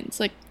mansplains,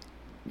 like,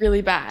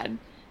 really bad.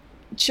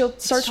 She'll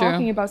start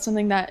talking about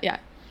something that, yeah,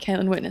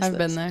 Kaytlyn witnessed I've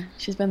been there.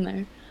 She's been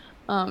there.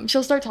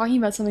 She'll start talking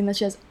about something that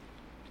she has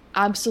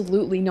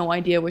absolutely no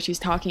idea what she's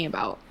talking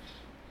about.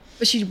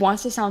 But she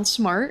wants to sound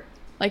smart,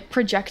 like,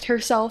 project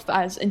herself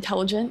as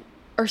intelligent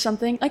or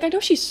something. Like, I know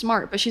she's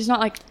smart, but she's not,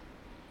 like,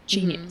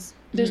 genius.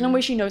 Mm-hmm. There's no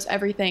way she knows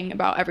everything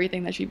about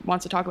everything that she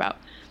wants to talk about.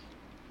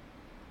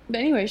 But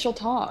anyway, she'll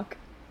talk.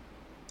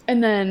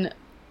 And then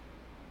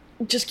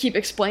just keep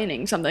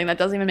explaining something that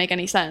doesn't even make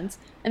any sense.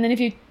 And then if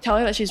you tell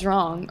her that she's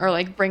wrong or,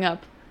 like, bring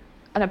up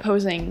an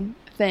opposing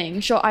thing,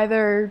 she'll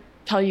either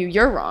tell you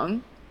you're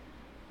wrong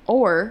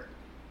or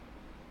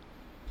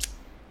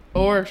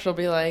she'll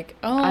be like,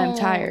 oh, I'm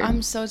tired.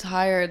 I'm so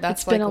tired.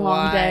 That's, it's been, like, a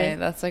long day.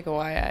 That's, like,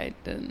 why I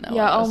didn't know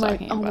what I was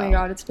talking about. Oh my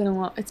god,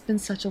 it's been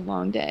such a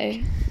long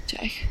day.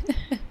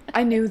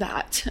 I knew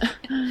that.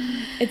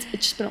 It's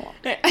just been a long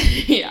day.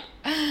 Yeah.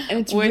 And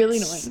it's really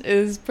annoying.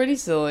 Is pretty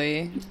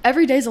silly.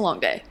 Every day's a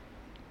long day.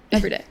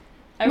 Every day.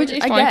 Every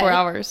day's 24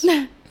 hours.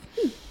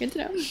 Good to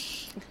know.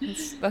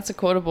 That's a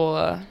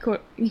quotable.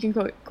 You can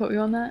quote you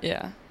on that?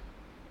 Yeah.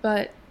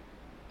 But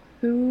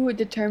who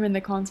determined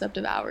the concept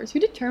of hours? Who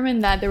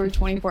determined that there were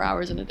 24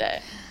 hours in a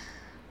day?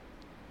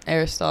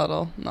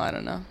 Aristotle. No, I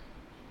don't know.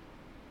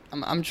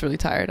 I'm truly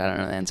tired. I don't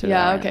know the answer to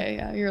that. Yeah, okay.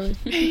 Yeah, you're really...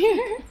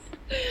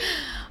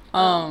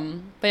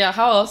 But yeah,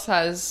 how else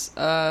has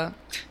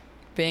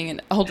being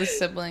an oldest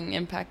sibling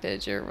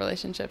impacted your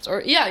relationships?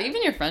 Or, yeah,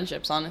 even your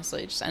friendships,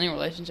 honestly. Just any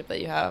relationship that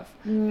you have.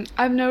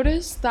 I've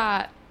noticed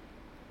that,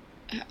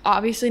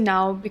 obviously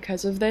now,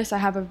 because of this, I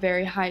have a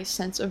very high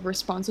sense of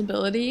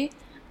responsibility.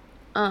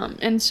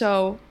 And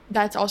so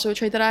that's also a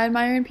trait that I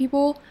admire in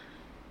people,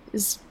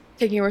 is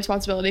taking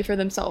responsibility for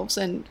themselves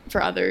and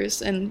for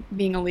others and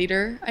being a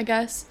leader, I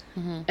guess.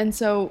 Mm-hmm. And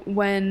so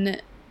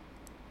when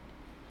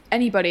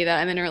anybody that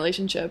I'm in a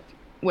relationship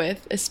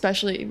with,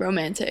 especially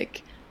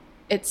romantic,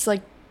 it's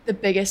like the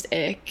biggest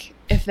ick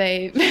if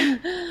they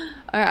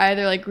are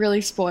either, like,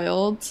 really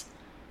spoiled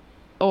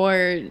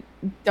or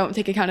don't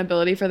take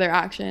accountability for their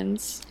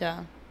actions.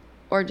 Yeah.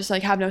 Or just,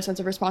 like, have no sense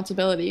of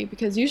responsibility,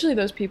 because usually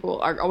those people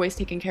are always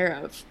taken care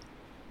of,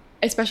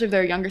 especially if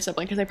they're a younger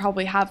sibling, because they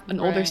probably have an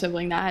older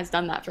sibling that has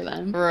done that for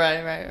them.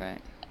 Right.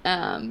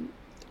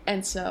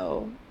 And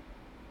so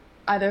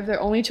either if they're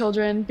only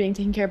children being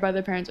taken care of by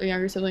their parents or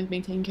younger siblings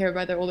being taken care of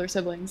by their older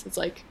siblings, it's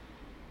like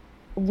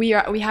we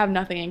have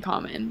nothing in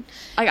common.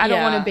 Like, I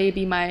don't want to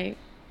baby my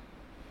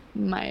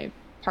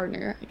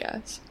partner, I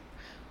guess.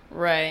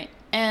 Right.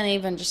 And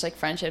even just, like,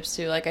 friendships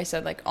too. Like I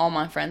said, like, all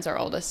my friends are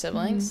oldest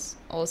siblings,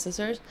 oldest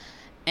sisters,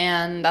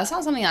 And that's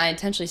not something I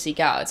intentionally seek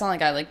out. It's not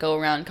like I, like, go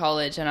around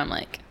college and I'm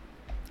like,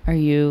 are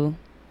you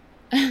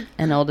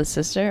an oldest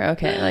sister?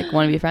 Okay, like,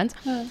 want to be friends?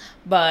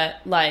 But,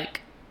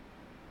 like,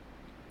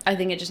 I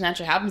think it just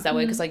naturally happens that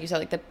way because, like you said,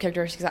 like, the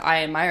characteristics that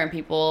I admire in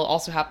people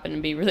also happen to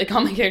be really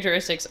common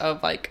characteristics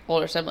of, like,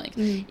 older siblings.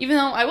 Even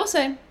though I will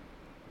say,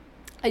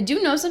 I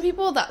do know some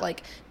people that,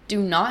 like, do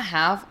not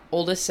have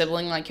oldest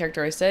sibling, like,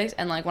 characteristics.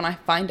 And, like, when I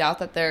find out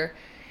that they're,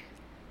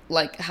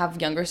 like, have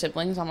younger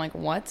siblings, I'm like,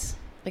 what?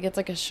 Like, it's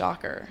like a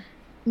shocker.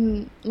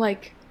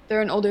 Like,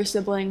 they're an older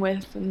sibling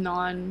with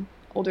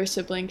non-older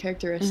sibling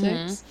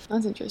characteristics.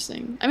 That's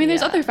interesting. I mean,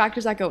 there's other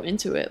factors that go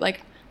into it.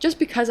 Like, just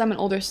because I'm an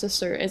older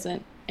sister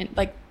isn't,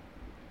 like,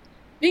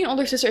 being an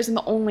older sister isn't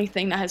the only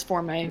thing that has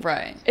formed my...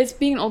 Right. It's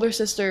being an older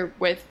sister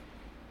with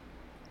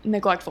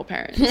neglectful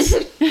parents.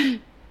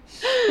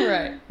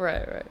 Right.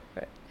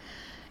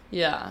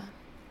 Yeah.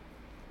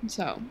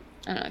 So,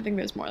 I don't know. I think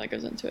there's more that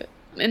goes into it.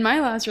 In my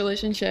last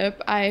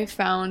relationship, I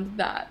found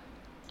that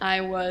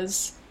I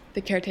was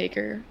the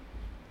caretaker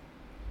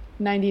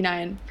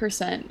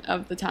 99%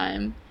 of the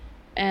time.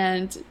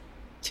 And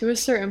to a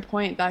certain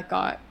point, that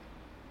got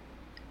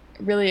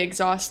really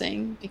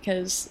exhausting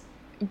because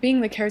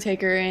being the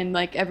caretaker in,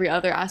 like, every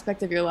other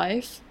aspect of your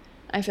life,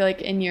 I feel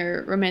like in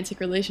your romantic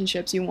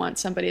relationships, you want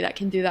somebody that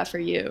can do that for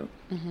you.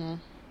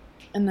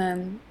 And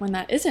then when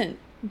that isn't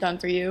done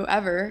for you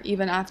ever,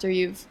 even after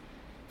you've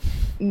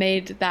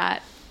made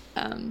that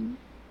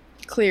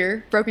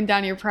clear, broken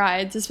down your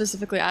pride to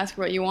specifically ask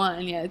for what you want,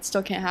 and yet it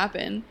still can't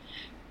happen.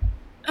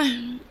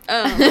 That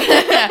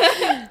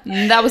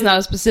was not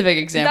a specific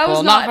example. That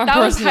was not from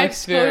personal was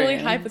experience. Totally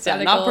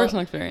hypothetical. Yeah, not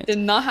personal experience. Did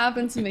not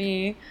happen to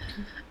me.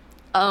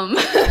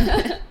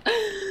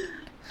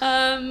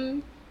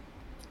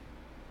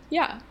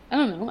 Yeah, I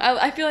don't know.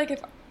 I feel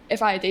like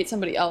if I date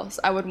somebody else,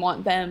 I would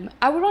want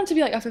it to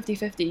be like a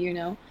 50-50, you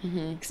know?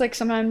 Because, like,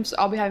 sometimes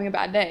I'll be having a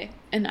bad day,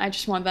 and I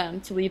just want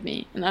them to leave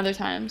me. And other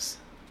times,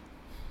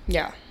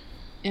 yeah,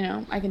 you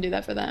know, I can do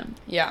that for them.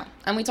 Yeah.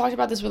 And we talked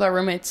about this with our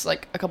roommates,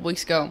 like, a couple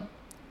weeks ago.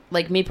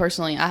 Like, me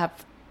personally, I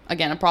have,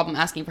 again, a problem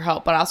asking for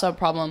help, but I also have a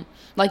problem,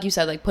 like you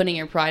said, like, putting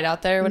your pride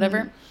out there or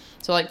whatever.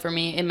 So, like, for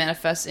me, it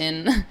manifests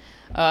in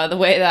the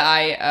way that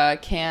I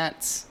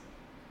can't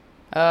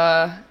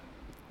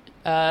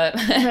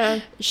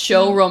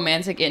show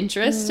romantic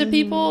interest to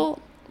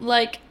people,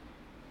 like,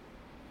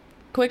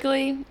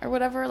 quickly or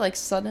whatever, like,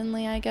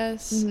 suddenly, I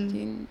guess.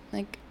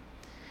 Like,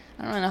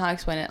 I don't really know how to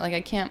explain it. Like,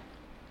 I can't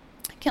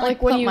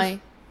like when you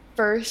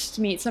first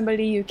meet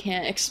somebody, you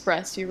can't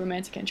express your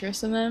romantic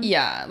interest in them.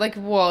 Yeah, like,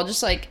 well,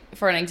 just, like,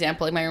 for an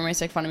example, like, my roommates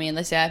make fun of me and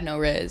they say I have no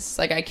riz.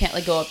 Like, I can't,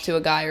 like, go up to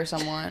a guy or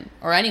someone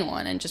or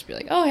anyone and just be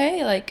like, oh,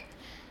 hey, like,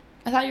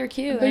 I thought you were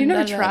cute. But you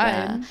never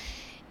tried.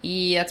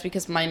 Yeah, that's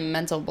because my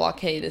mental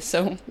blockade is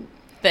so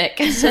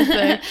thick.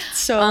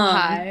 So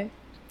high.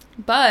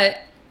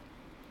 But,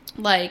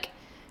 like,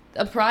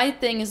 the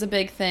pride thing is a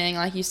big thing,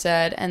 like you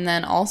said, and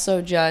then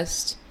also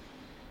just,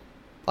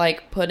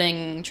 like,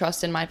 putting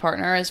trust in my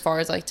partner as far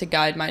as, like, to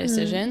guide my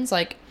decisions.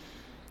 Like,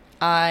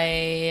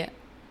 my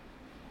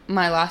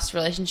last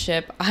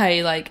relationship,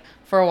 I, like,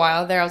 for a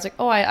while there, I was like,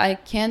 oh, I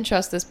can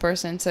trust this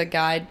person to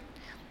guide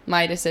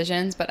my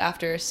decisions, but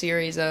after a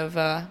series of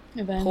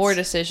poor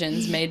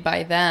decisions made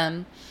by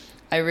them,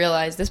 I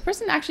realized this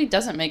person actually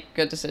doesn't make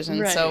good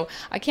decisions, so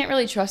I can't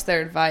really trust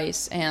their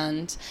advice.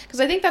 And because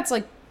I think that's,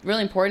 like,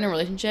 really important in a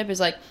relationship is,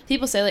 like,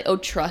 people say, like, oh,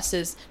 trust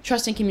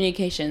and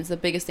communication is the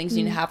biggest things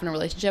you need to have in a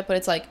relationship, but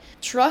it's like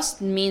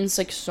trust means,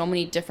 like, so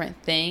many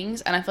different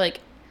things, and I feel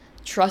like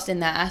trust in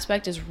that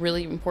aspect is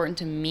really important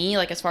to me,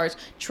 like, as far as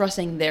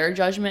trusting their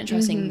judgment,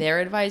 trusting their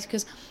advice.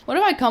 Because what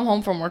if I come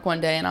home from work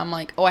one day and I'm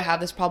like, oh, I have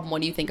this problem, what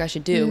do you think I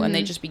should do? And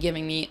they just be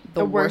giving me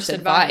the worst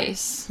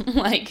advice.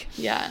 Like,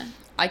 yeah,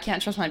 I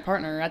can't trust my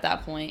partner at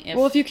that point.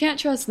 If you can't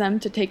trust them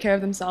to take care of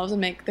themselves and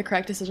make the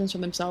correct decisions for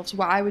themselves,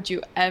 why would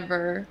you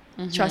ever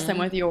trust them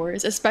with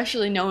yours,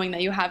 especially knowing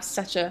that you have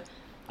such a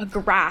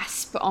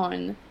grasp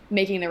on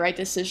making the right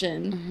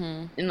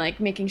decision and, like,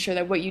 making sure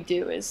that what you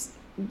do is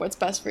what's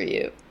best for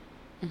you.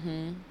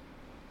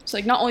 So,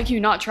 like, not only can you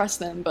not trust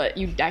them, but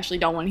you actually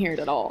don't want to hear it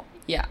at all.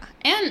 Yeah.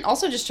 And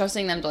also just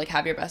trusting them to, like,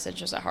 have your best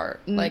interests at heart.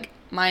 Like,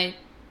 my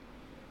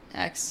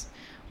ex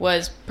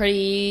was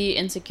pretty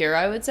insecure,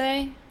 I would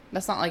say.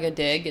 That's not, like, a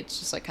dig. It's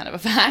just, like, kind of a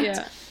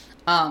fact.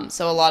 Yeah.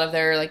 So a lot of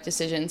their, like,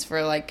 decisions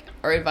for, like,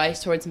 or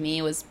advice towards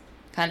me was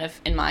kind of,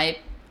 in my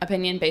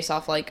opinion, based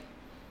off, like,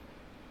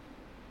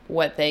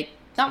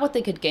 not what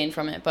they could gain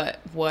from it, but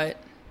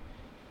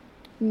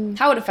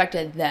how it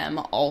affected them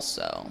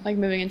also. Like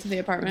moving into the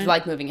apartment?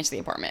 Like moving into the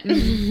apartment.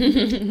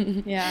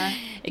 Yeah.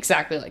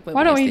 Exactly, like moving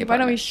into the apartment. Why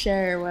don't we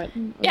share what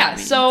yeah,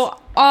 so,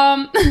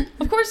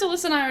 of course,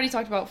 Alyssa and I already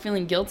talked about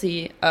feeling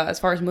guilty as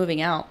far as moving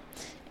out.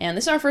 And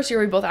this is our first year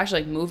we both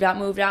actually, like, moved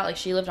out. Like,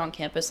 she lived on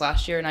campus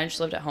last year, and I just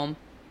lived at home.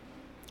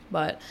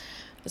 But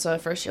it's our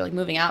first year, like,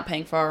 moving out,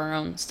 paying for our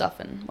own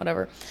stuff and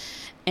whatever.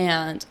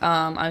 And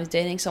I was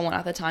dating someone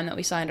at the time that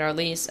we signed our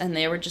lease, and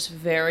they were just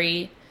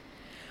very...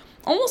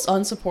 almost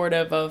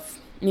unsupportive of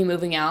me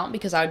moving out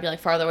because I would be, like,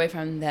 farther away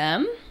from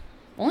them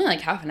only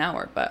like half an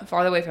hour, but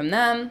farther away from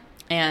them,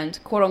 and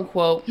quote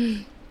unquote,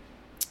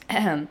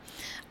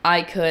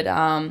 I could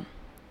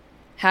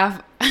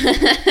have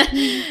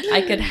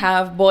I could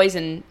have boys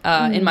in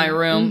my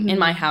room, in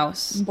my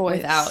house,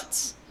 boys.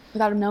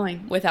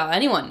 Without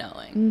anyone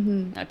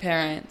knowing, my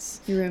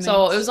parents. Your roommates.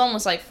 So it was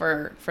almost like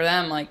for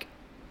them, like,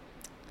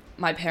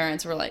 my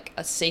parents were like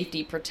a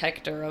safety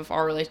protector of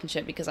our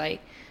relationship because I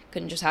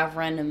couldn't just have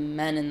random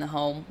men in the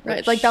home.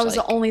 Right, like that was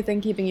the only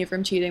thing keeping you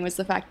from cheating was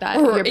the fact that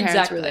your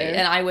parents were there.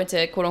 And I went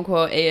to quote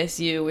unquote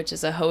ASU, which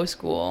is a hoe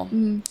school.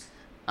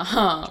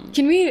 Are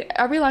we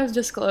allowed to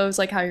disclose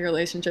like how your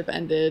relationship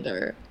ended,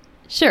 or?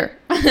 Sure.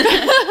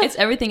 It's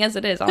everything as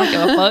it is. I don't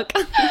give a fuck.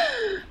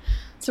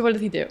 So what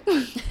did he do?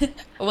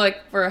 Well,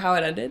 like, for how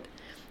it ended?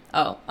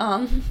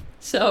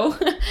 So,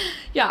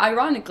 yeah,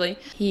 ironically,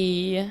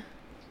 he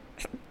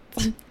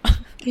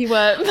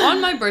what?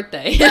 On my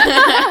birthday,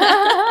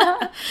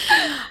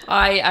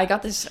 I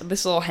got this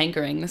little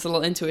hankering, this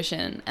little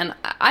intuition, and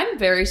I'm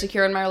very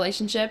secure in my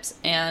relationships,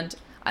 and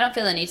I don't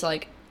feel the need to,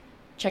 like,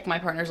 check my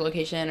partner's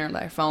location or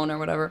their phone or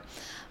whatever,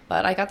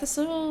 but I got this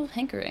little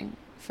hankering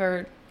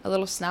for a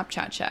little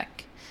Snapchat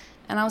check.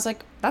 And I was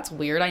like, that's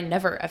weird. I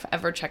never have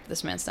ever checked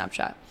this man's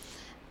Snapchat.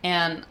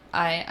 And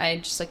I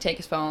just, like, take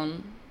his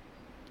phone.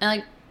 And,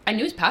 like, I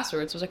knew his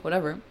passwords. So I was like,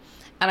 whatever.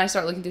 And I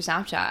start looking through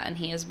Snapchat. And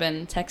he has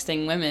been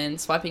texting women,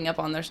 swiping up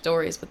on their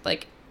stories with,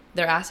 like,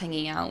 their ass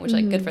hanging out. Which,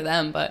 like, good for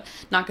them. But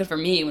not good for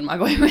me when my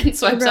boyfriend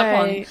swipes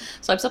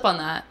up on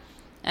that.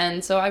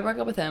 And so I broke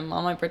up with him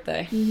on my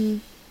birthday.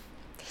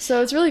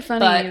 So it's really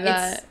funny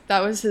that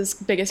was his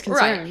biggest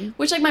concern. Right.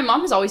 Which, like, my mom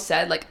has always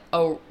said, like,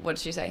 oh, what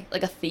did she say?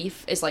 Like, a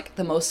thief is, like,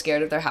 the most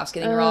scared of their house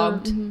getting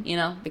robbed, you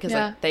know? Because,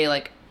 like, they,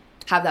 like,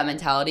 have that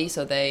mentality,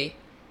 so they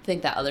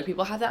think that other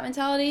people have that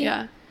mentality.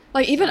 Yeah.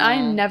 Like, even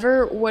I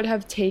never would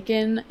have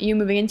taken you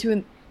moving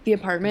into the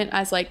apartment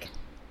as, like,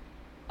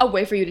 a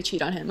way for you to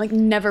cheat on him. Like,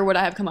 never would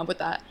I have come up with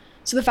that.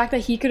 So the fact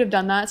that he could have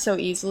done that so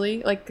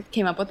easily, like,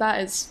 came up with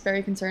that is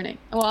very concerning.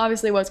 Well,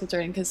 obviously it was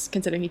concerning because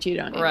considering he cheated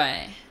on you.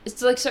 Right.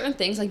 It's, like, certain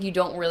things, like, you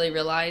don't really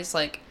realize,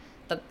 like,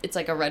 that it's,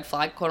 like, a red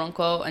flag, quote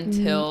unquote,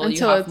 until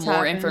you have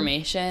more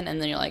information,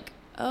 and then you're like,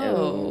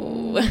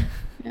 oh.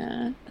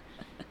 Yeah.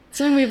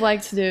 Something we've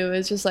liked to do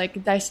is just,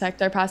 like,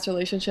 dissect our past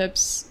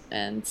relationships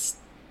and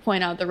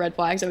point out the red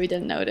flags that we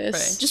didn't notice.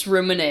 Right. Just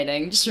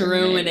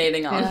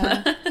ruminating on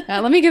that. Yeah,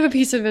 let me give a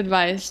piece of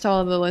advice to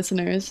all the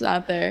listeners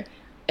out there.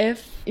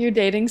 If you're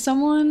dating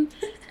someone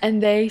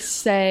and they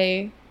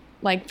say,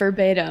 like,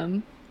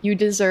 verbatim, you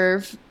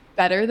deserve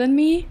better than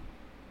me,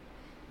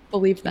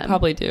 believe them. You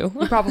probably do.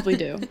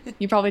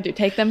 You probably do.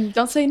 Take them.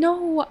 Don't say,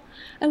 no,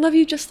 I love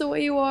you just the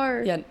way you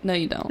are. Yeah, no,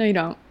 you don't. No, you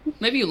don't.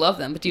 Maybe you love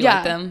them, but do you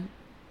like them?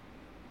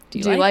 Do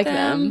you like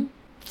them?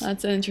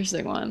 That's an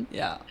interesting one.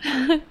 Yeah.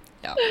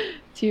 Yeah.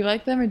 Do you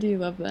like them or do you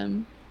love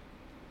them?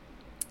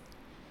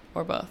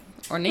 Or both.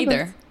 Or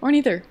neither. Or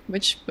neither,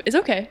 which is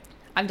okay.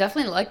 I've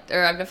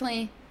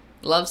definitely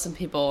loved some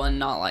people and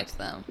not liked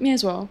them. Me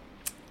as well.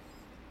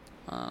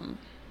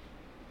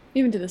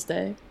 Even to this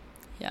day.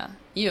 Yeah.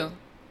 You.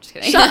 Just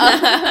kidding. Shut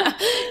up.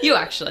 You,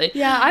 actually.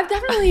 Yeah, I've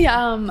definitely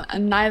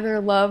neither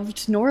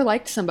loved nor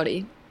liked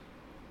somebody.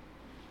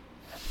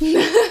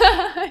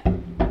 I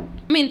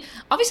mean,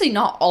 obviously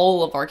not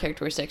all of our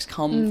characteristics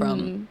come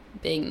from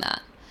being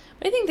that.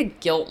 But I think the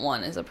guilt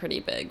one is a pretty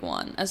big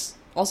one. As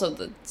also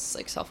the,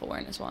 like,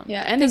 self-awareness one.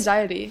 Yeah, and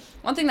anxiety.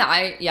 One thing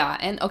that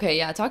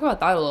talk about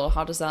that a little.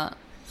 How does that?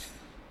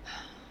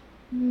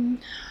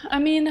 I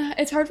mean,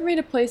 it's hard for me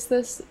to place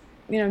this,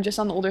 you know, just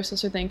on the older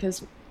sister thing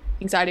because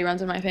anxiety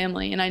runs in my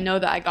family, and I know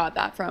that I got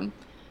that from,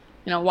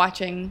 you know,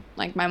 watching,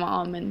 like, my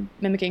mom and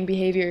mimicking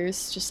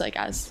behaviors just, like,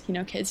 as, you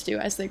know, kids do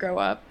as they grow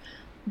up.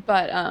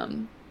 But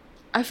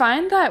I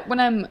find that when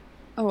I'm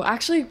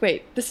actually,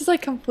 wait, this is,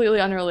 like, completely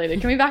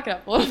unrelated. Can we back it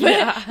up a little bit?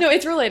 Yeah. No,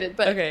 it's related,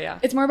 but okay, yeah.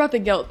 It's more about the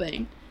guilt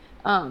thing.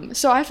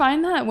 So I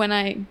find that when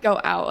I go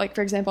out, like,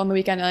 for example, on the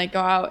weekend, I, like,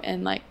 go out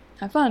and, like,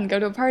 have fun, go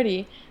to a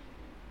party,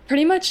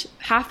 pretty much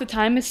half the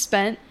time is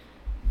spent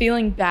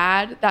feeling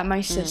bad that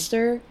my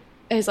sister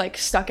is, like,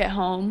 stuck at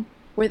home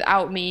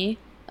without me,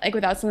 like,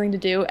 without something to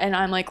do, and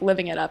I'm, like,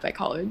 living it up at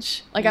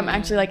college. Like, I'm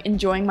actually, like,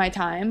 enjoying my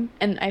time,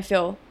 and I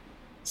feel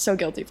so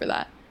guilty for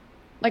that.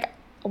 Like,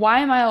 why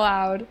am I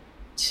allowed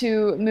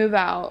to move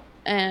out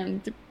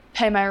and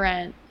pay my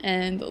rent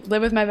and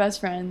live with my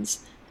best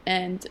friends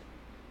and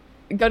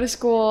go to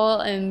school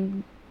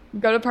and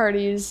go to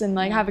parties and,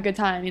 like, have a good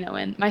time, you know,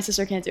 and my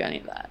sister can't do any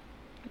of that.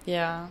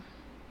 Yeah.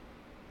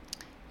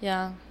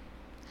 Yeah.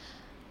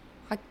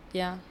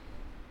 Yeah.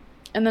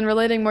 And then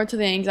relating more to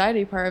the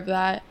anxiety part of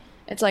that,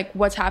 it's like,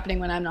 what's happening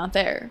when I'm not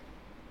there?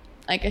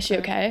 Like, is she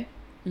okay?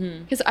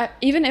 Because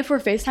even if we're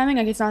FaceTiming,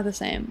 like, it's not the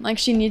same. Like,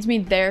 she needs me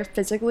there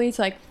physically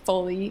to, like,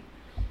 fully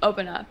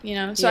open up, you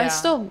know? So I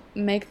still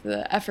make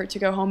the effort to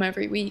go home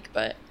every week,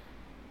 but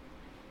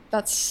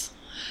that's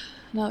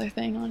another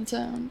thing on its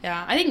own.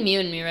 Yeah, I think me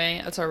and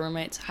Mireille, that's our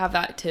roommates, have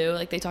that too.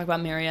 Like, they talk about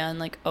Miria and,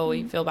 like, oh,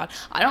 we feel bad.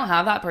 I don't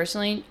have that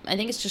personally. I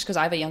think it's just because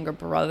I have a younger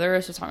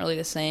brother, so it's not really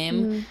the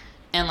same.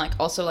 And, like,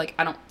 also, like,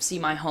 I don't see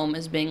my home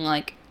as being,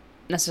 like,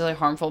 necessarily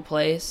harmful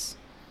place.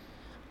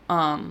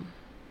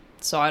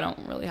 So I don't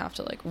really have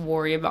to like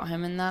worry about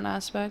him in that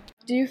aspect.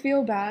 Do you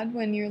feel bad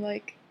when you're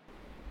like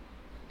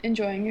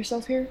enjoying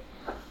yourself here?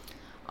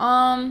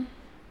 I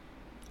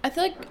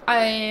feel like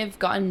I've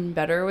gotten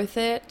better with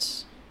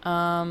it.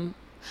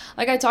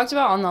 Like I talked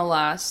about on the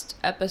last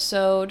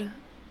episode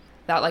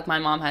that like my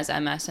mom has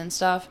MS and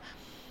stuff.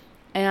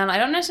 And I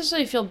don't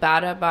necessarily feel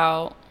bad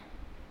about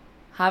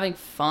having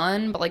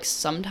fun, but like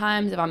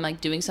sometimes if I'm like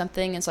doing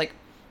something, it's like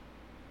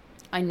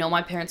I know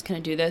my parents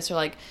couldn't do this, or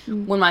like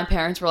when my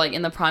parents were like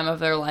in the prime of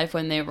their life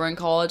when they were in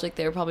college, like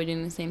they were probably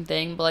doing the same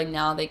thing, but like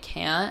now they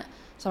can't.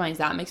 Sometimes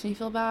that makes me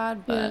feel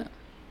bad, but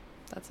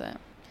that's it.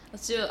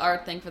 Let's do our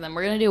thing for them.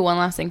 We're gonna do one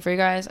last thing for you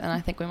guys, and I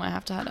think we might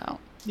have to head out.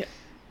 Yeah.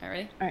 All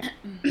right. All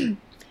right.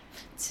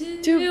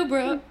 Two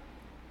bro.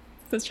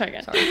 Let's try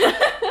again. Sorry.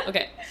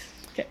 Okay.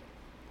 Okay.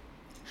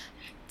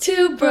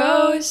 Two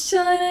bros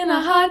chilling in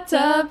a hot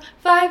tub,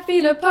 5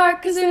 feet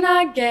apart, cause they're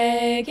not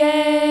gay,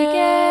 gay,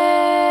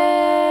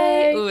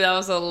 gay. Ooh, that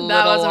was a little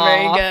That wasn't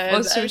very off.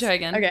 good. Should we try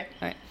again? Okay.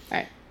 All right. All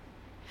right.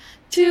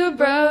 Two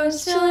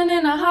bros chilling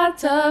in a hot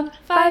tub,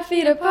 5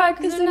 feet apart,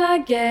 cause they're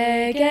not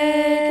gay,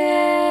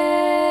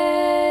 gay.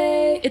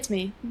 It's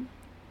me.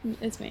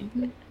 It's me.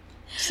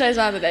 Today's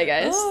not the day,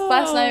 guys. Oh.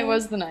 Last night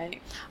was the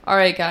night. All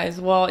right, guys.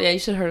 Well, yeah, you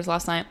should have heard us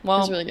last night. Well,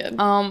 It was really good.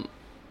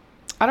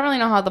 I don't really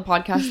know how the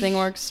podcast thing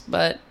works,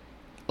 but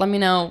let me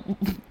know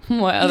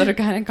what other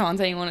kind of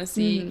content you want to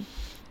see.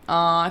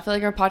 I feel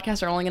like our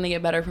podcasts are only going to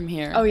get better from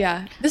here. Oh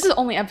yeah, this is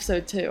only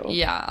episode 2.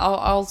 Yeah,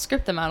 I'll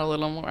script them out a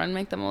little more and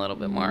make them a little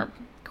bit more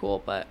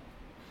cool, but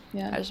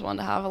Yeah. I just wanted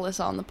to have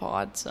Alyssa on the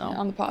pod, so. Yeah,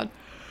 on the pod.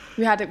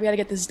 We had to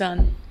get this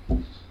done. A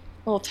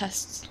little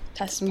test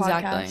Exactly.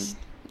 podcast.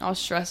 I was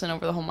stressing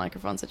over the whole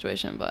microphone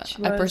situation, but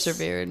She I was.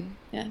 persevered.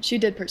 Yeah, she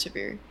did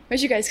persevere.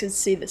 Wish you guys could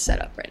see the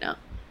setup right now.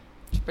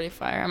 It's pretty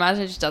fire.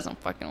 Imagine it just doesn't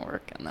fucking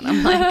work, and then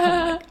I'm like, oh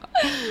my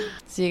god.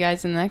 See you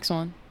guys in the next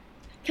one.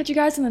 Catch you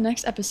guys in the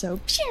next episode.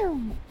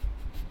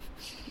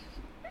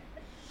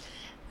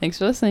 Thanks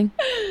for listening.